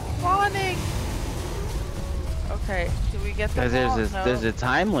shit! spawning? Okay, do we get the Because there's a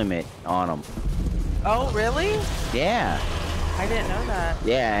time limit on them. Oh really? Yeah. I didn't know that.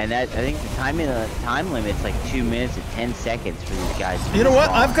 Yeah, and I think the time limit's like 2 minutes and 10 seconds for these guys. You know what?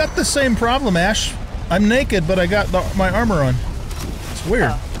 I've got the same problem, Ash. I'm naked, but I got my armor on. It's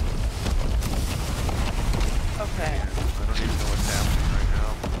weird. Oh. Okay. I don't even know what's happening right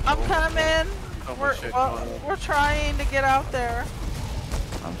now. I'm coming. Oh, shit, We're trying to get out there.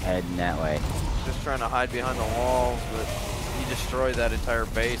 I'm heading that way. Just trying to hide behind the walls, but he destroyed that entire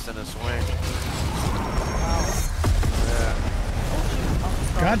base in a swing. Yeah.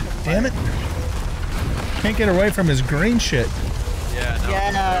 God damn it! Can't get away from his green shit. Yeah, no.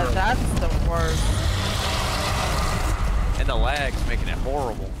 Yeah, that's the worst. And the lag's making it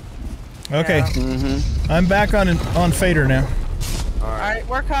horrible. Okay, Yeah. I'm back on Fader now. Alright,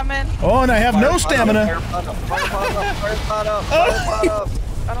 we're coming. Oh, and I have no stamina. Fire pot up, fire pot up, fire pot up, Oh. fire pot up.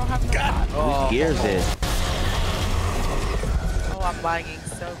 I don't have no Oh, Whose gear is this? Oh, I'm lagging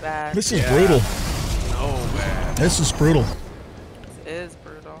so bad. This is brutal. so bad. This is brutal. This is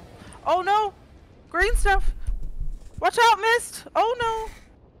brutal. Oh no! Green stuff! Watch out, Mist! Oh no!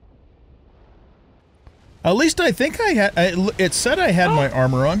 At least I think I had. It said I had my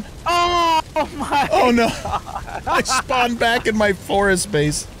armor on. Oh my! Oh no! I spawned back in my forest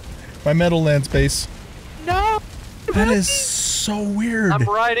base, my Meadowlands base. No! That is so weird. I'm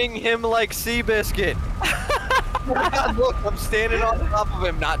riding him like Seabiscuit. God, look, I'm standing on top of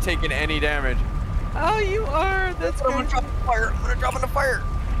him, not taking any damage. Oh, you are! That's I'm gonna crazy. drop in the fire. I'm gonna drop in the fire.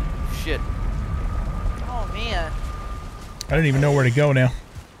 Shit. Oh man. I don't even know where to go now.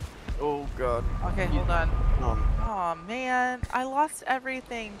 Oh god. Okay, hold on. Um, Oh man, I lost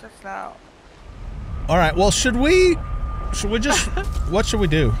everything just now. All right. Well, should we just? What should we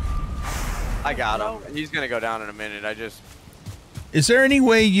do? I got him. He's gonna go down in a minute. Is there any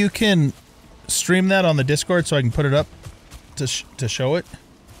way you can stream that on the Discord so I can put it up to show it?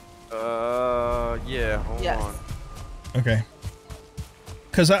 Yeah. Hold Yes. on. Okay.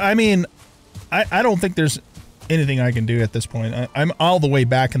 Because I mean, I don't think there's anything I can do at this point. I'm all the way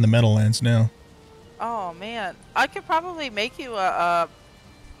back in the Meadowlands now. Oh man, I could probably make you a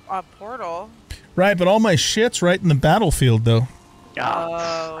portal. Right, but all my shit's right in the battlefield, though.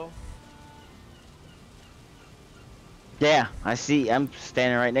 Oh. Yeah, I see. I'm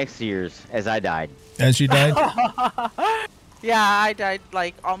standing right next to yours as I died. As you died? Yeah, I died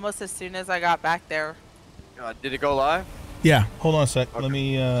like almost as soon as I got back there. Did it go live? Yeah. Hold on a sec. Okay. Let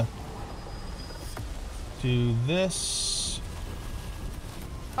me do this.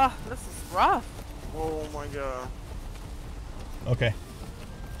 Oh, this is rough. Oh my god. Okay.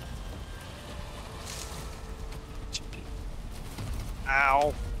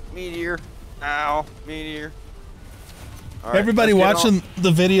 Ow. Meteor. Ow. Meteor. All right, Everybody let's get watching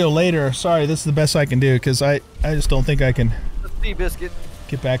the video later, sorry, this is the best I can do because I just don't think I can on. Let's see, Biscuit.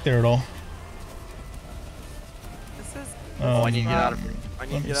 get back there at all. This is. Oh, I need to get out of here. I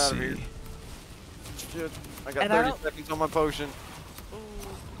need Let to me get out of see. here. Shit. I got And I 30 don't- seconds on my potion.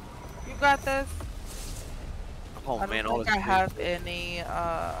 Ooh, you got this. Oh I man, don't all think this. I have any.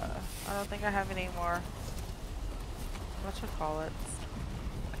 I don't think I have any more. What you call it?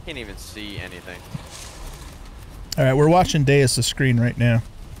 I can't even see anything. All right, we're watching Deus' screen right now.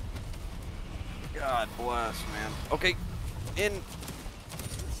 God bless, man. Okay, in.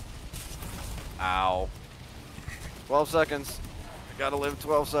 Ow. 12 seconds. I gotta live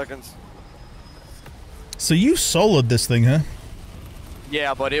 12 seconds. So you soloed this thing, huh?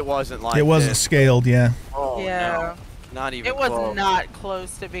 Yeah, but it wasn't like It wasn't this. scaled, yeah. Oh, Yeah. no. Not even It was close. not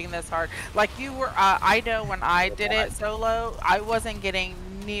close to being this hard. Like you were, I know when I did it solo, I wasn't getting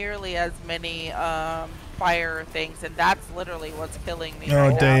nearly as many fire things, and that's literally what's killing me. Oh,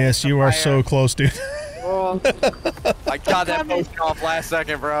 right now, is Deus, the you are fire. so close, dude. Oh. I got that potion off last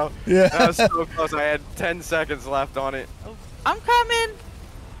second, bro. Yeah. That was so close. I had 10 seconds left on it. I'm coming.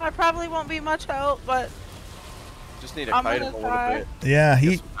 I probably won't be much help, but Just need to I'm kite gonna him a little try. bit. Yeah, Get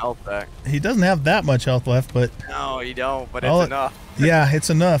he some health back. doesn't have that much health left, but No, you don't, but All it's it- enough. yeah,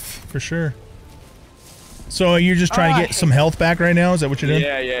 it's enough for sure. So you're just trying Oh, to I get some health back right now? Is that what you're doing?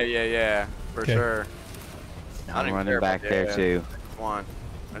 Yeah, for Okay. sure. I don't I'm even running care about back there that. too. Come on.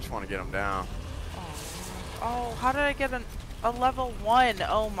 I just want to get him down. oh, how did I get a level 1?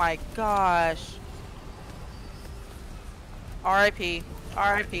 Oh my gosh. R.I.P.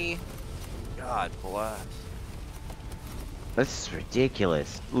 R.I.P. God bless. This is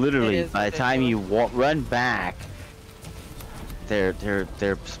ridiculous. Literally, It is by the time you run back, they're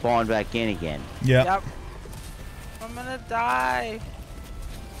spawned back in again. Yeah. Yep. I'm gonna die.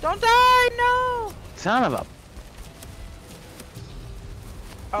 Don't die, no! Son of a.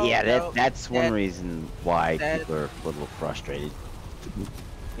 Oh, Yeah, no. that's one Dead. reason why Dead. people are a little frustrated.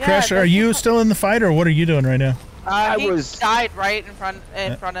 Yeah, Crash, are that's you what- still in the fight, or what are you doing right now? He was- died right in front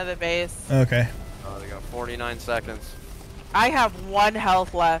of the base. Okay. Oh, they got 49 seconds. I have 1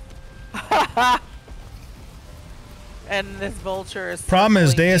 health left. And this vulture is. Problem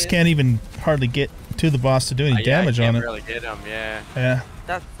is, circling Deus me. can't even hardly get to the boss to do any Yeah, damage I on can't it. really get him, yeah. Yeah.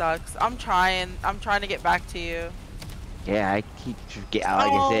 That sucks. I'm trying to get back to you. Yeah, I keep like I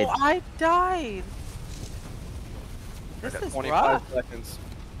oh, said. I died. I This got is 25 rough. seconds.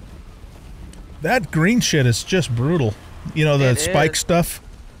 That green shit is just brutal. You know, the It spike is. stuff.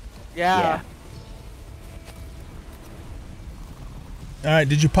 Yeah. All right,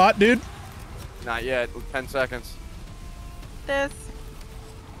 did you pot, dude? Not yet. 10 seconds. This.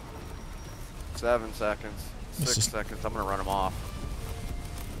 7 seconds. This 6 is- seconds. I'm gonna run him off.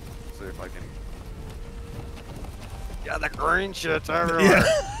 See if I can. Yeah, the green shit's everywhere.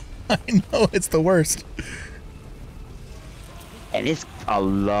 Yeah. I know, it's the worst. And it's a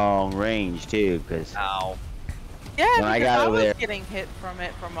long range too, because Ow. Yeah, When I because got I over was there- getting hit from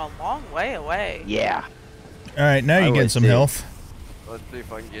it from a long way away. yeah, All right, now I you're getting would some too. health. Let's see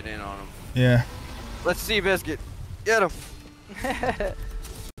if I can get in on him. Yeah. Let's see, Biscuit. Get him.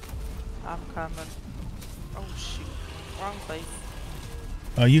 I'm coming. Oh shoot. Wrong place.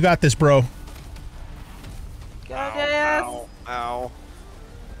 Oh, you got this, bro. Go Ow, Deus. ow, ow.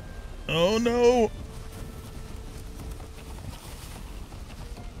 Oh, no.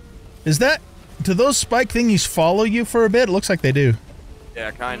 Is that... Do those spike thingies follow you for a bit? It looks like they do.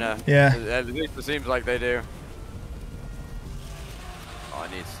 Yeah, kinda. Yeah. At least it seems like they do. Oh,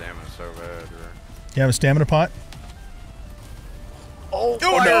 I need stamina so bad. You have a stamina pot? Oh,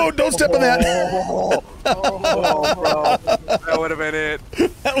 Oh, no, don't step on that. Oh, bro. That would have been it.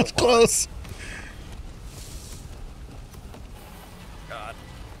 That was close. God.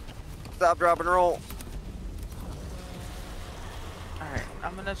 Stop, drop, and roll. Alright,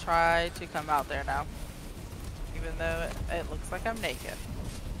 I'm gonna try to come out there now. Even though it looks like I'm naked.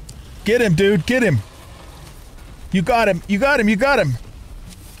 Get him, dude. Get him. You got him. You got him. You got him.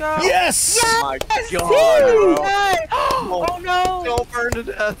 Go! Yes! Oh my Yes! God, Woo! bro. Yay! Oh no! Don't burn to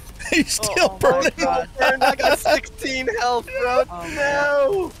death. He's still Oh my burning. God. Burn. I got 16 health, bro. Oh,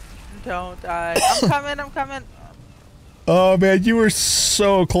 No. Don't die. I'm coming, I'm coming. Oh man, you were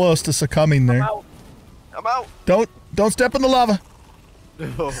so close to succumbing there. I'm out. Don't step in the lava.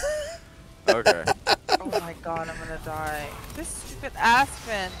 Okay. Oh my god, I'm gonna die. This stupid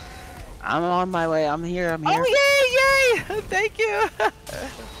aspen. I'm on my way. I'm here. Oh yay! Thank you.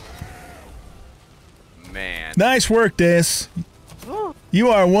 Man. Nice work, Des. Ooh. You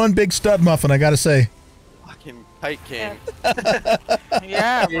are one big stud muffin, I gotta say. Fucking Kite King.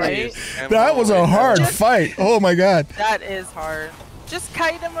 Yeah, right. That was a hard fight. Oh my god. That is hard. Just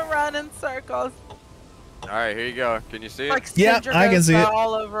kite him around in circles. All right, here you go. Can you see it? Like Yeah, Cinder I can see it.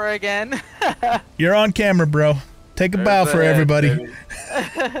 all over again. You're on camera, bro. Take a There's bow the for head, everybody. baby.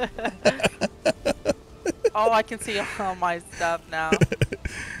 Oh, I can see all my stuff now.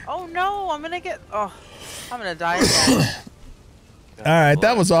 Oh no, I'm gonna die again. All right,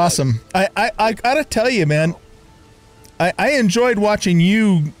 that was awesome. I gotta tell you, man. I enjoyed watching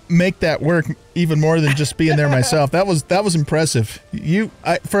you make that work even more than just being there myself. That was impressive.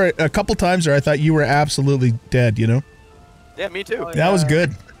 For a couple times there, I thought you were absolutely dead. You know. Yeah, me too. Oh, That was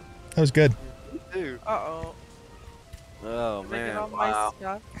good. That was good. Me too. Uh-oh. Oh Did I get man. all my Wow.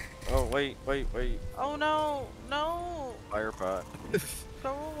 stuff? Oh wait. Oh no, no. Fire pot.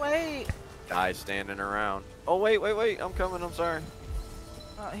 Go away. Guy standing around. Oh wait. I'm coming. I'm sorry.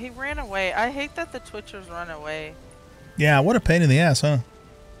 He ran away. I hate that the Twitchers run away. Yeah, what a pain in the ass, huh?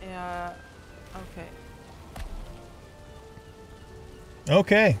 Yeah. Okay.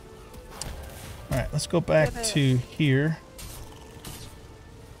 Okay. All right, let's go back to here.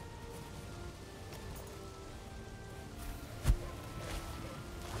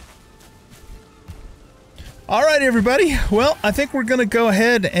 All right, everybody. Well, I think we're going to go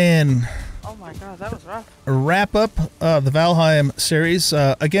ahead and Oh my god, that was rough. wrap up the Valheim series.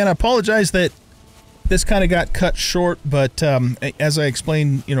 Again, I apologize that this kind of got cut short, but as I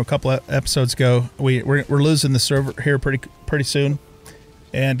explained, a couple of episodes ago, we're losing the server here pretty soon,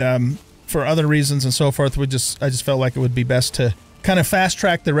 and for other reasons and so forth, I just felt like it would be best to kind of fast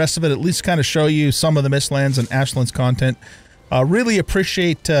track the rest of it, at least kind of show you some of the Mistlands and Ashlands content. Really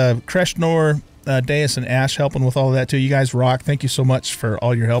appreciate Kreshnor, Deus, and Ash helping with all of that too. You guys rock. Thank you so much for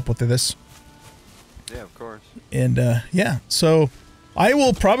all your help with this. Yeah, of course. And yeah, so I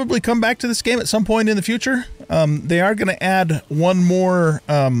will probably come back to this game at some point in the future. They are going to add one more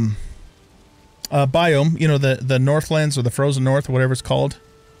biome, the Northlands or the Frozen North or whatever it's called.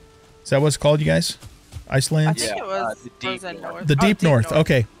 Is that what it's called, you guys? Iceland? I think it was the deep Frozen north. North. The Deep North.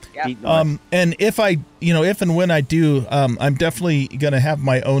 Okay. Yeah. Deep north. And if and when I do, I'm definitely going to have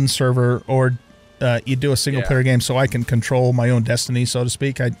my own server, or you do a single player game so I can control my own destiny, so to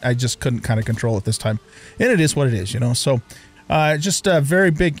speak. I just couldn't kind of control it this time. And it is what it is, So just a very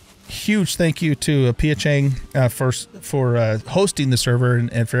big, huge thank you to Pia Chang for hosting the server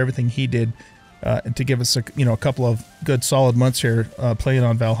and for everything he did to give us a couple of good solid months here playing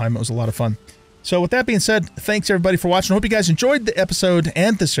on Valheim. It was a lot of fun. So with that being said, thanks everybody for watching. I hope you guys enjoyed the episode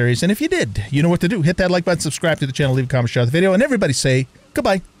and the series. And if you did, you know what to do. Hit that like button, subscribe to the channel, leave a comment, share the video, and everybody say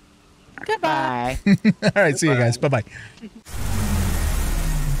goodbye. Goodbye. All right, see you guys. Bye-bye.